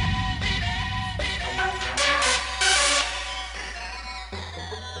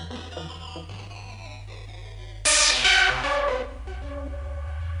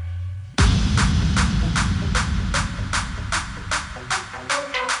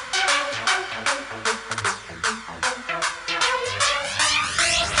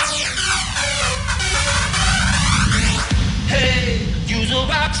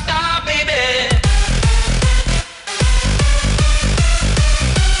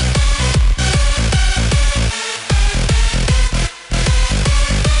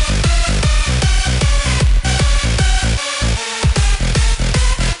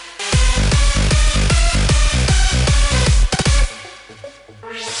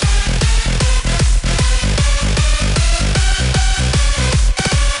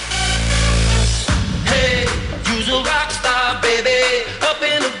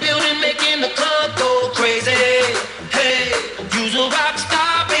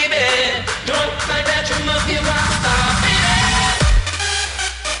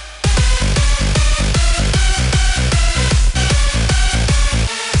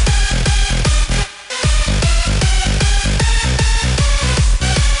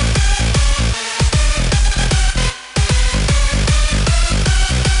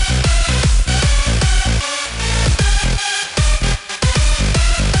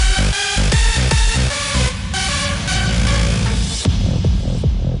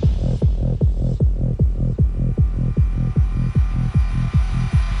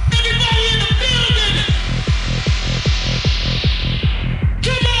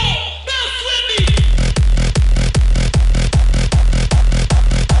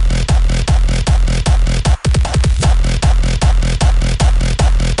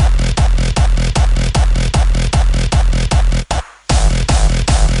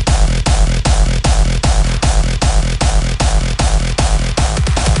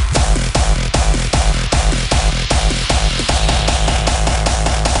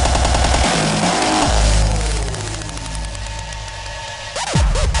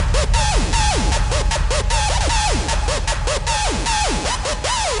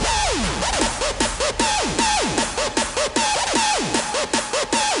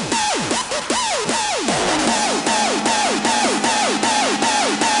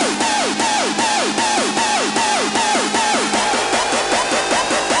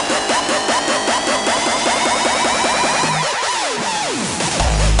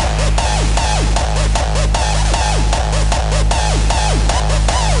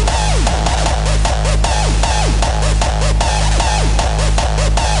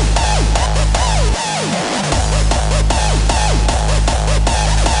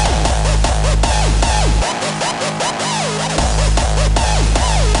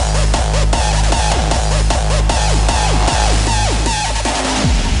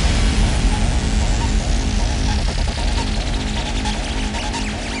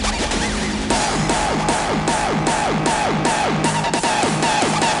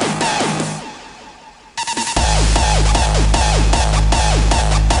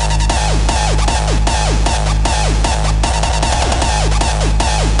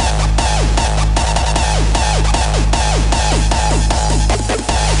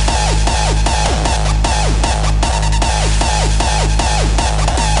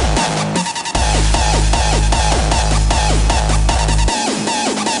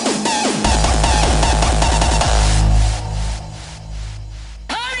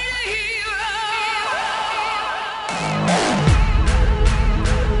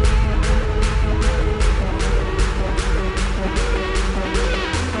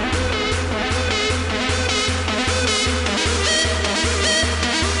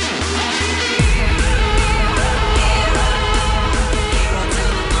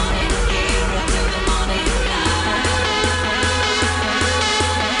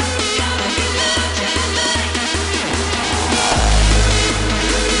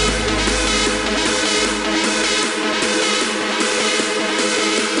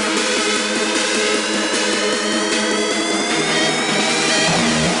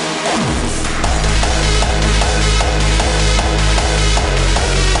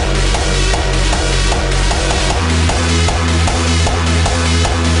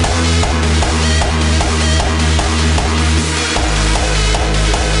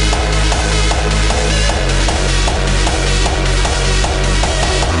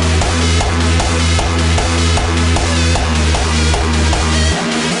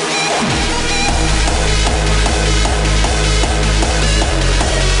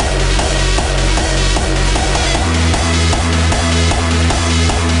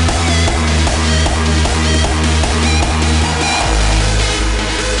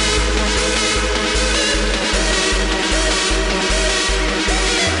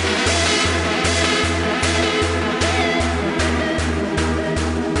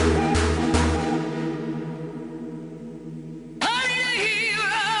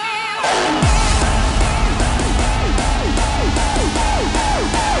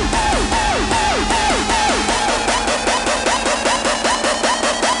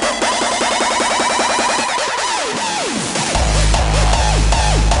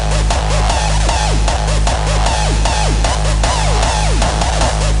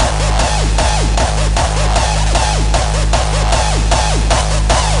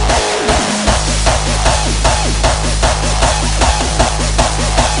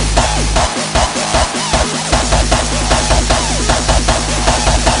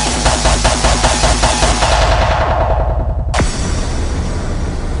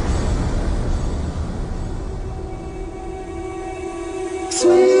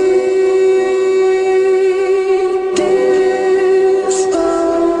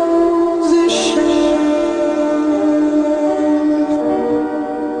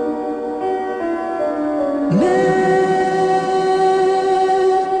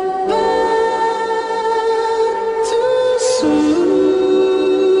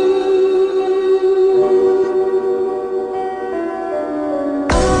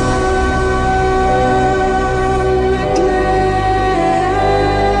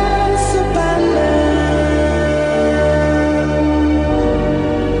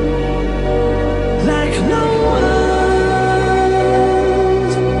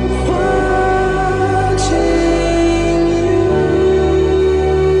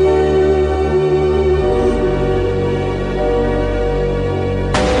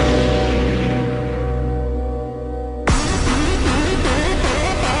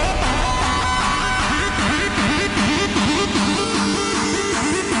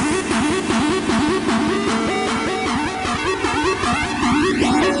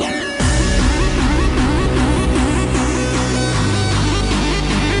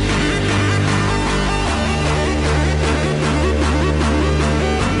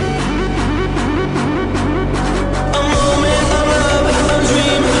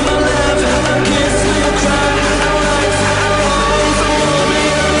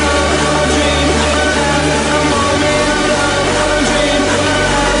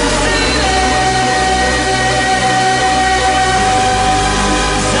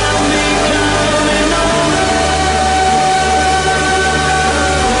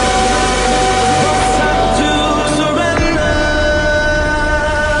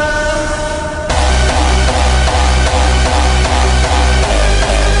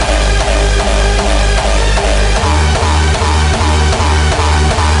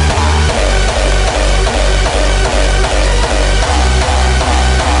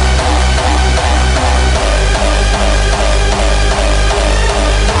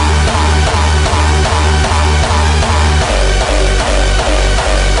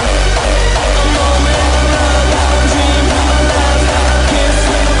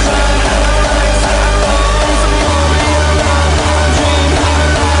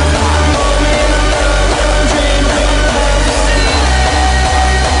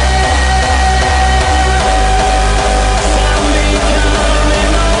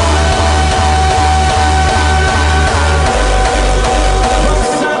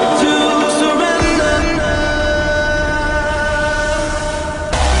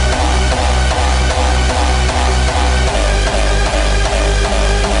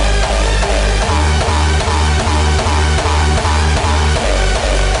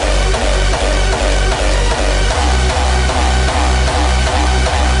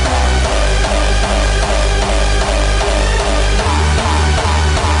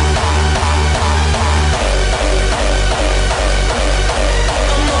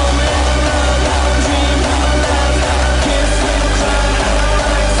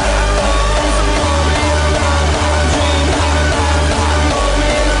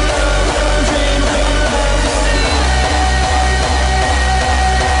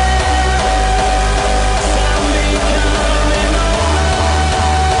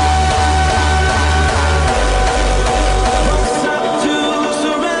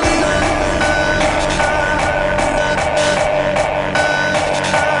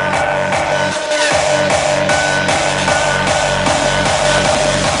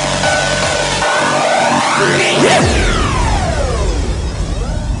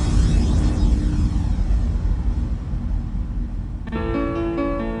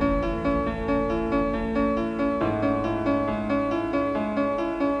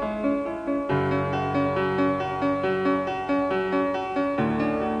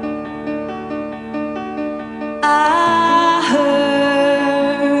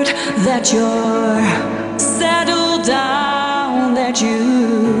 that you're settled down, that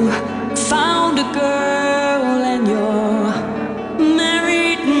you found a girl and you're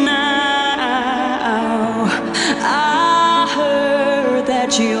married now. I heard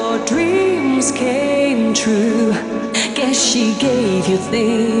that your dreams came true. Guess she gave you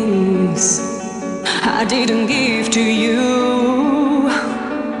things I didn't give to you.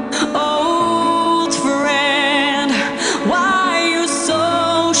 Old friend, why you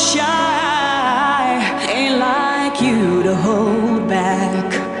so shy? Ain't like you to hold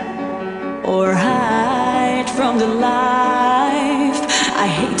back or hide from the life. I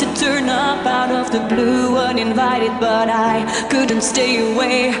hate to turn up out of the blue uninvited, but I couldn't stay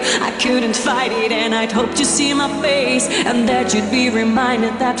away, I couldn't fight it, and I'd hope to see my face and that you'd be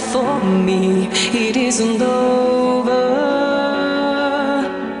reminded that for me it isn't over.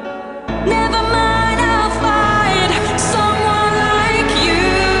 Never mind, I'll find someone like you.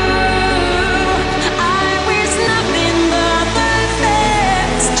 I wish nothing but the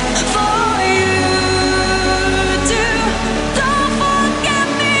best for you too. Don't forget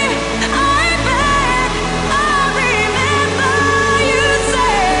me, I beg. I remember you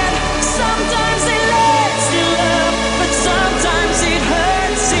said sometimes it leads to love, but sometimes it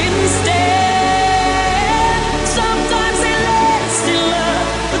hurts instead. Sometimes it leads to love,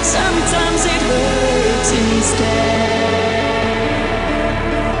 but sometimes it hurts instead.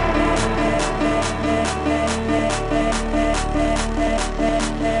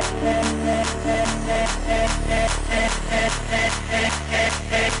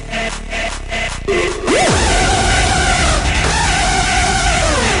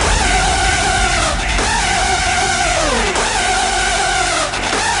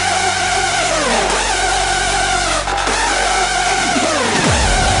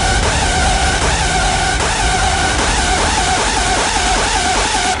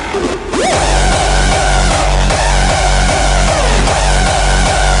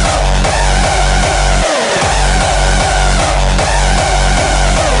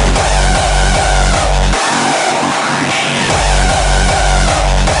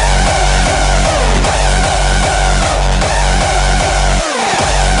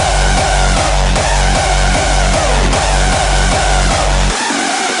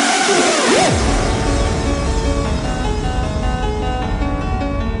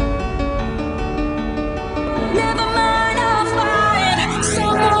 Never mind, I'll find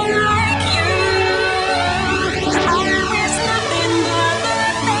someone like you. I wish nothing but the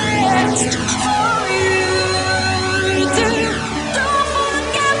best for you too. Don't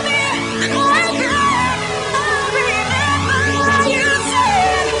forget me, I beg. I remember you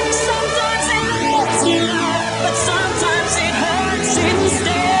said sometimes it hurts you, but sometimes it hurts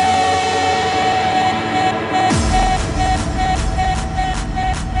instead.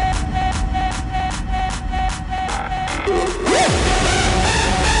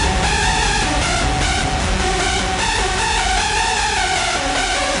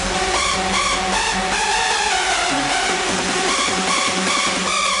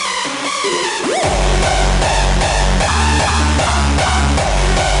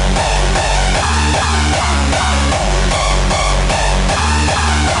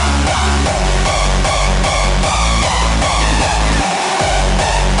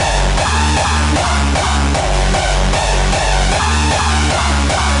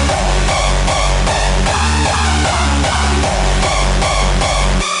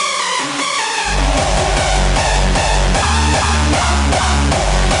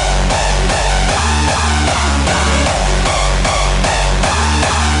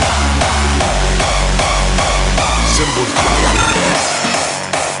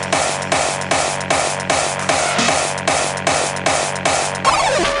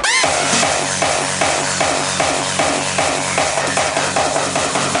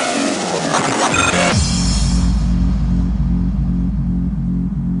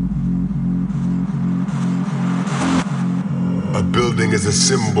 A building is a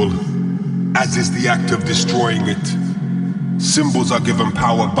symbol, as is the act of destroying it. Symbols are given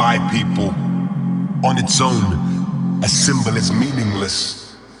power by people. On its own, a symbol is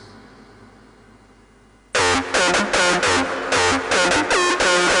meaningless.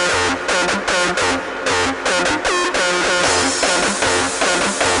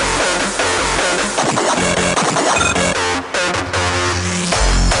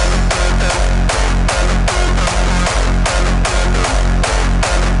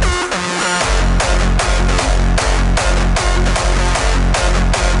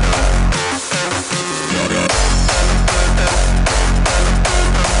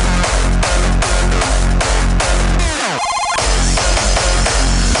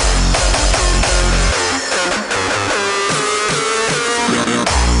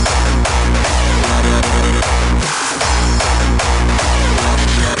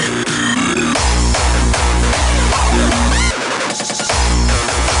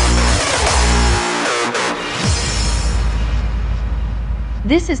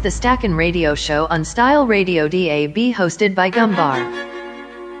 This is the Stackin' Radio Show on Style Radio DAB, hosted by Gumbar.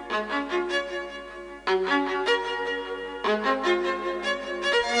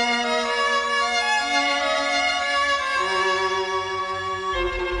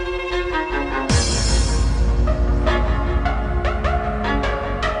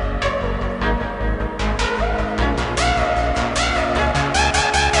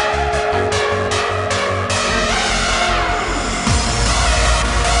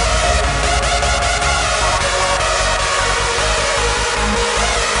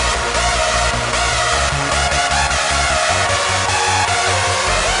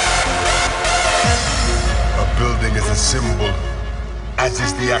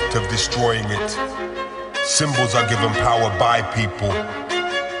 Destroying it. Symbols are given power by people.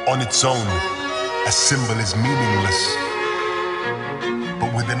 On its own, a symbol is meaningless.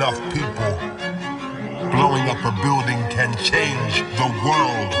 But with enough people, blowing up a building can change the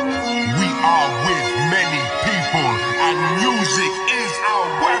world. We are with many people, and music is our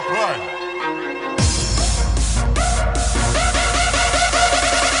weapon.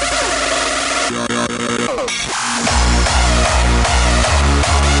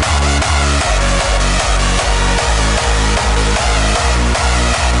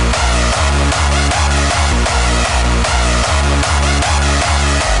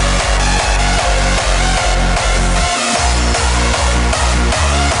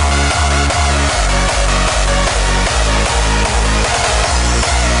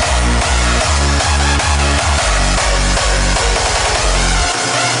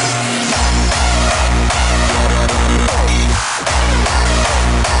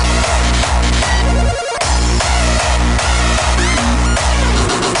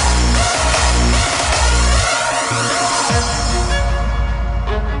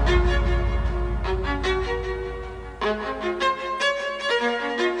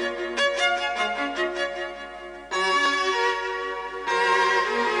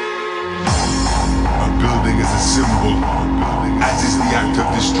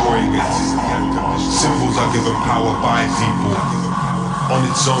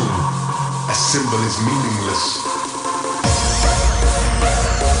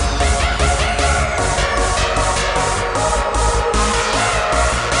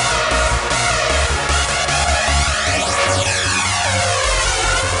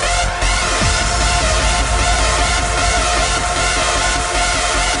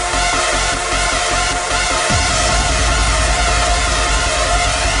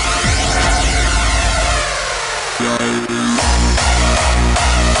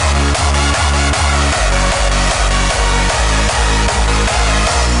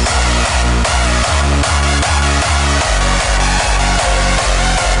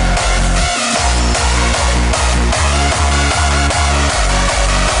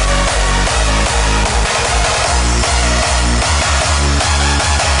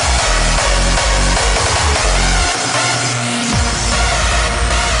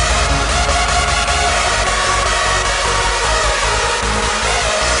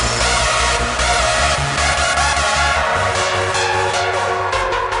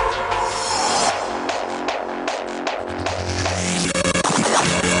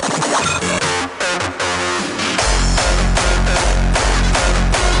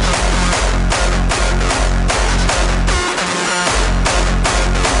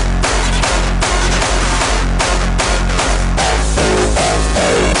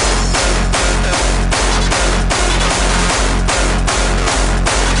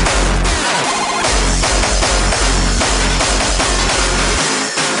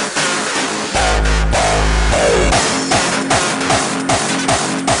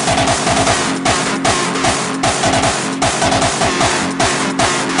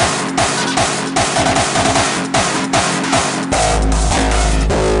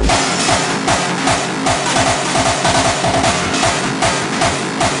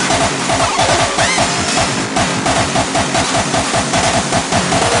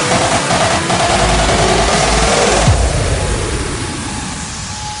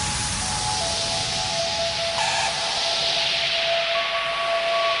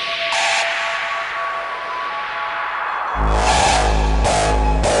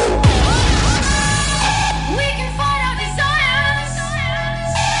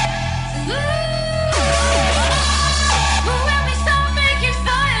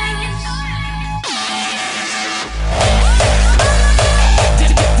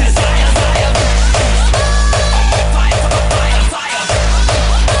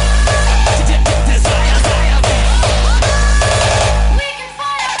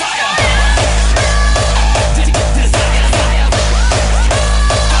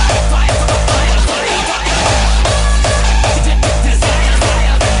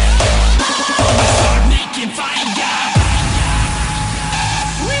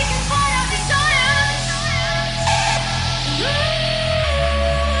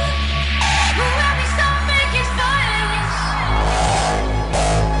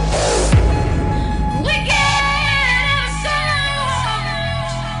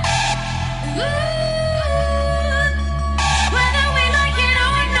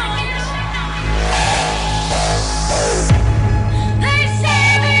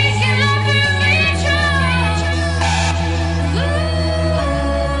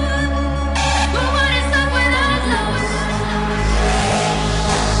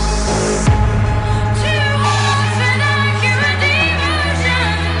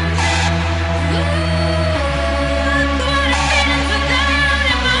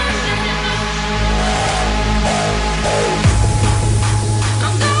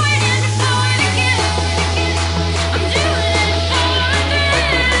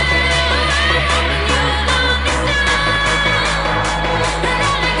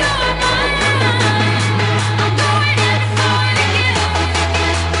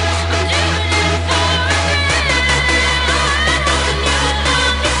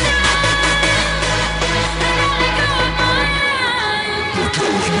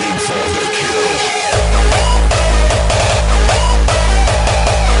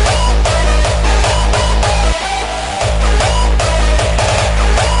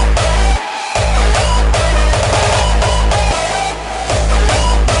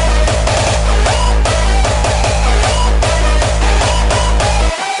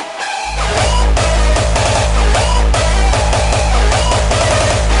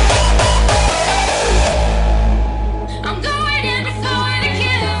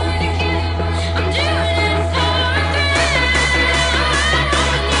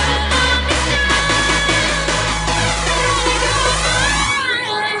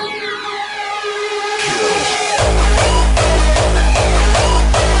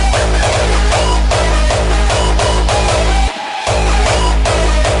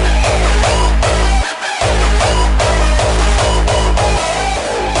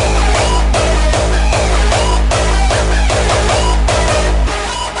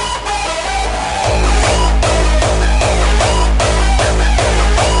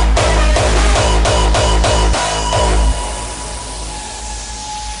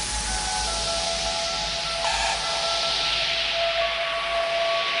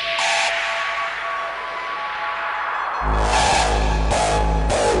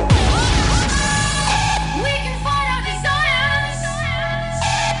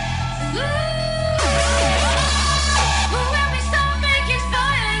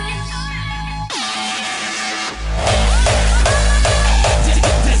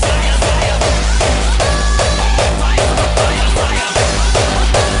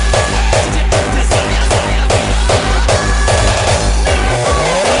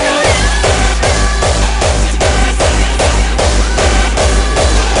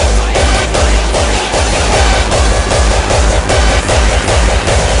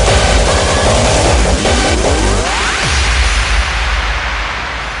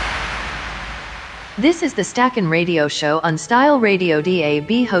 This is the Stackin' Radio Show on Style Radio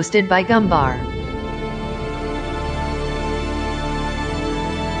DAB, hosted by Gumbar.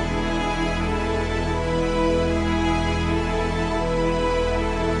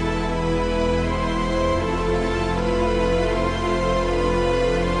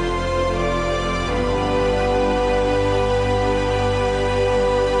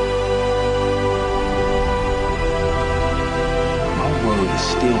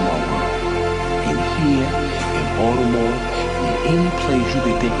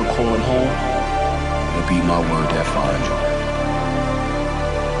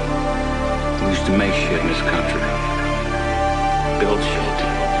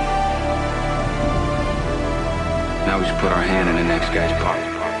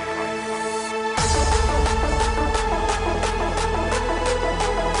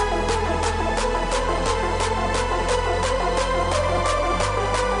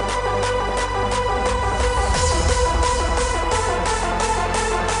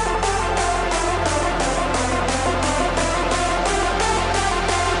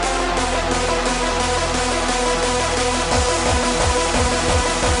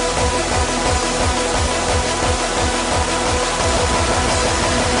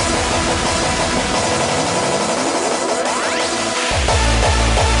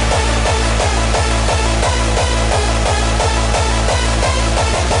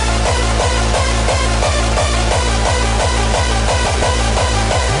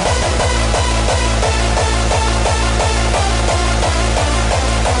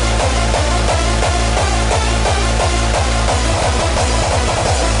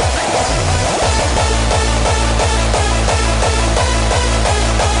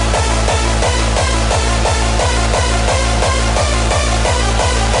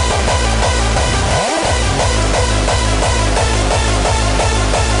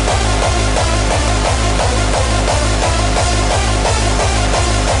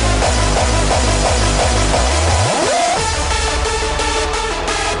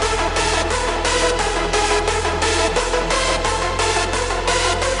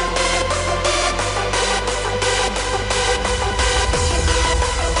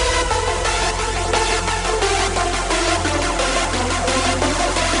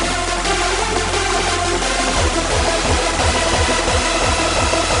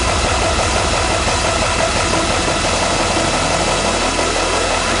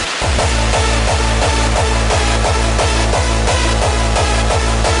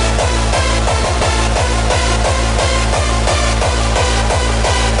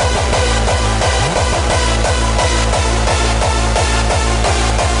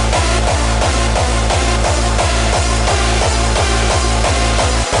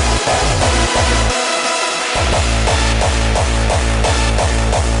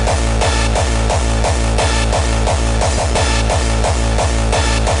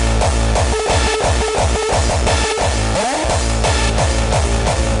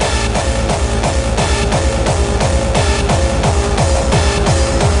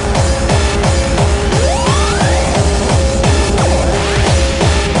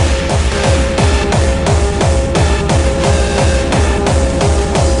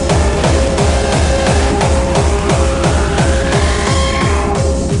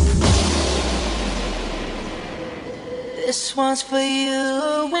 This one's for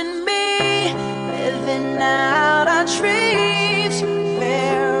you and me, living out our dreams.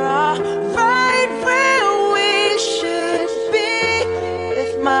 We're all right where we should be.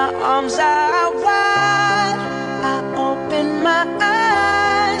 With my arms out wide, I open my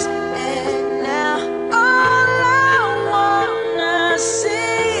eyes, and now all I wanna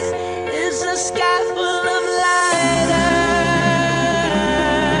see is a sky full of lighters,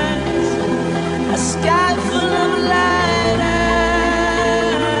 a sky full of lighters.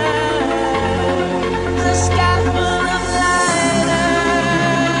 The sky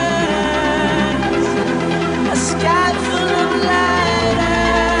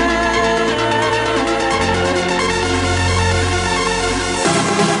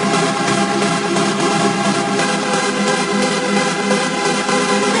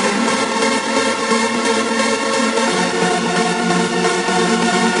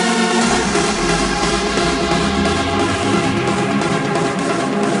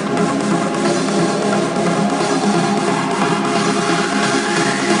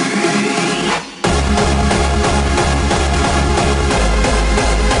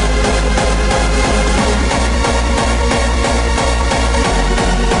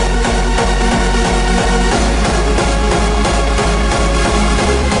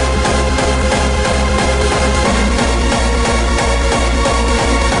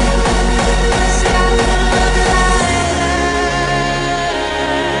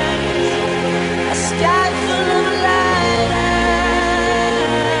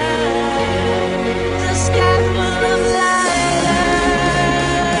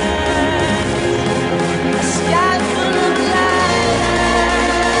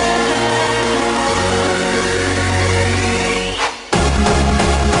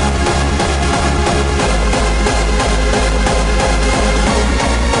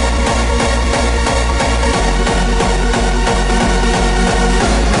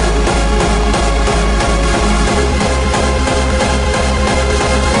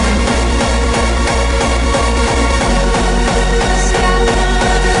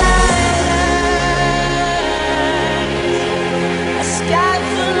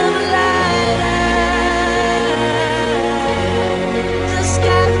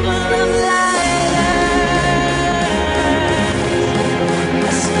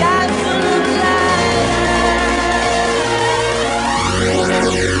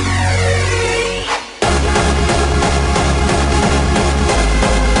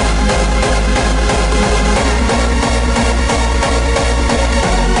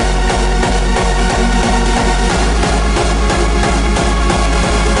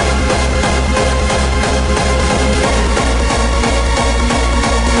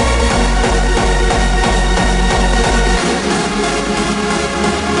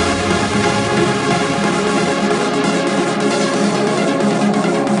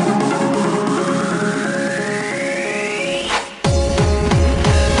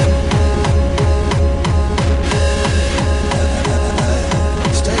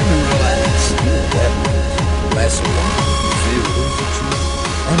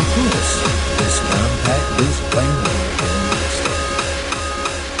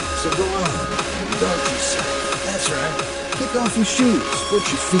Take off your shoes, put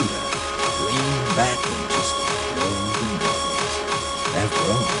your feet up, lean back and just enjoy the noise. After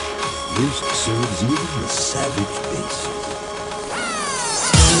all, music serves even the savage beast.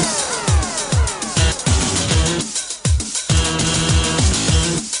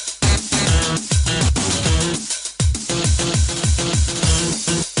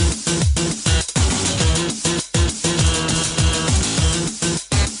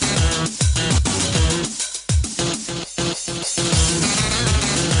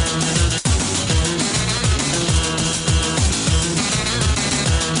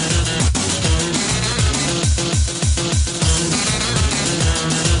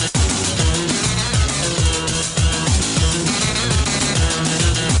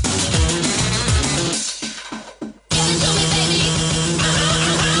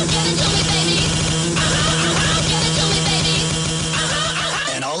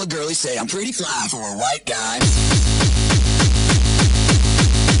 Say I'm pretty fly for a white guy.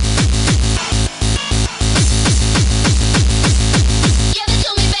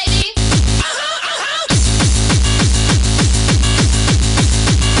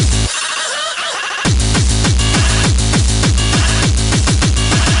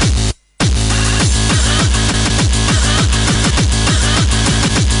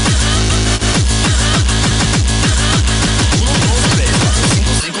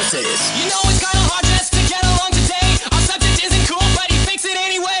 You know it's kinda hard just to get along today. Our subject isn't cool, but he thinks it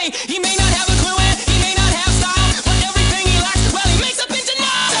anyway. He may not have a clue and he may not have style, but everything he lacks, well, he makes up into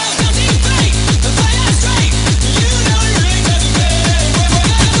knots. So don't you fake, play that straight. You know it really doesn't pay. We're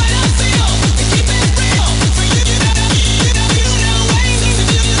gonna play that feel and keep it real. For you know way things to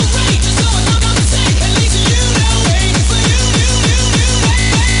do you right. Just so it's not a mistake, at least you know way. For you way.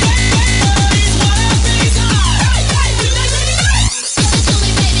 He's what I think I do that really right.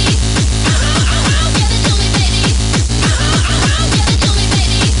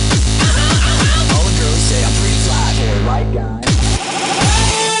 All the girls say I'm pretty fly for a white guy.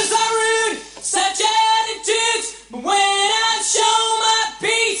 Words are rude, such attitudes, but when I show my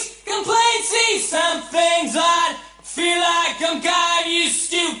peace, complaints see some things odd. Feel like I'm God, you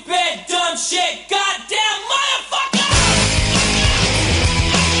stupid, dumb shit, goddamn motherfucker!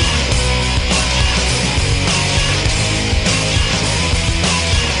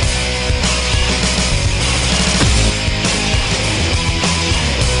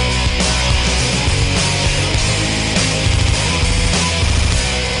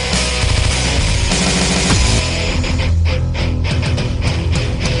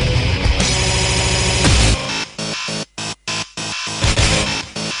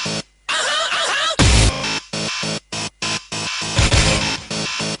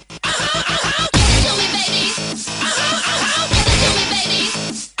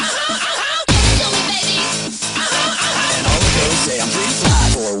 And all the girls say I'm pretty fly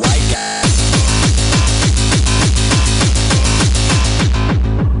for a white guy.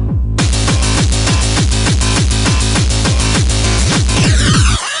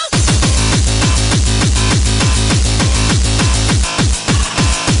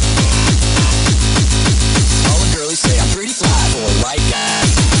 All the girls say I'm pretty fly for a white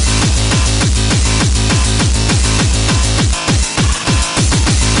guy.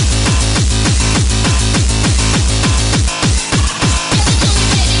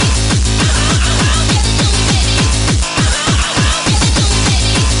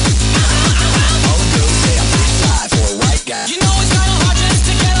 All the girls say I'm pretty fly for a white guy. You know it's kinda hard just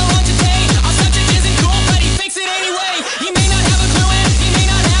to get along today. Our subject isn't cool, but he thinks it anyway. He may not have a clue and he may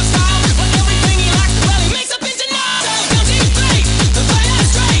not have style, but everything he lacks, well, he makes up into knots. So don't you fake, play that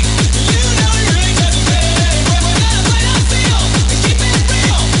straight. You know it really doesn't pay. We're gonna play that feel and keep it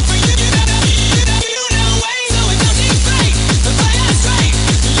real. For you know way, so don't you fake, play that straight.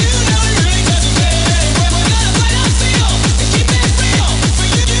 You know it really doesn't pay. We're gonna play that feel and keep it real. For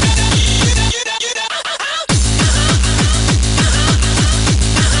you know.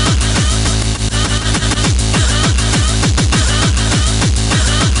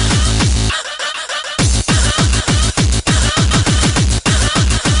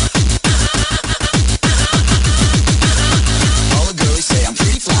 All the girls say I'm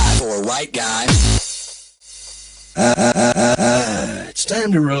pretty fly for a white guy. It's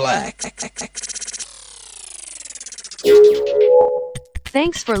time to relax.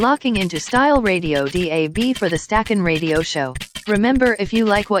 Thanks for locking into Style Radio DAB for the Stackin' Radio Show. Remember, if you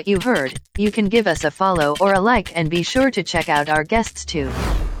like what you heard, you can give us a follow or a like, and be sure to check out our guests too.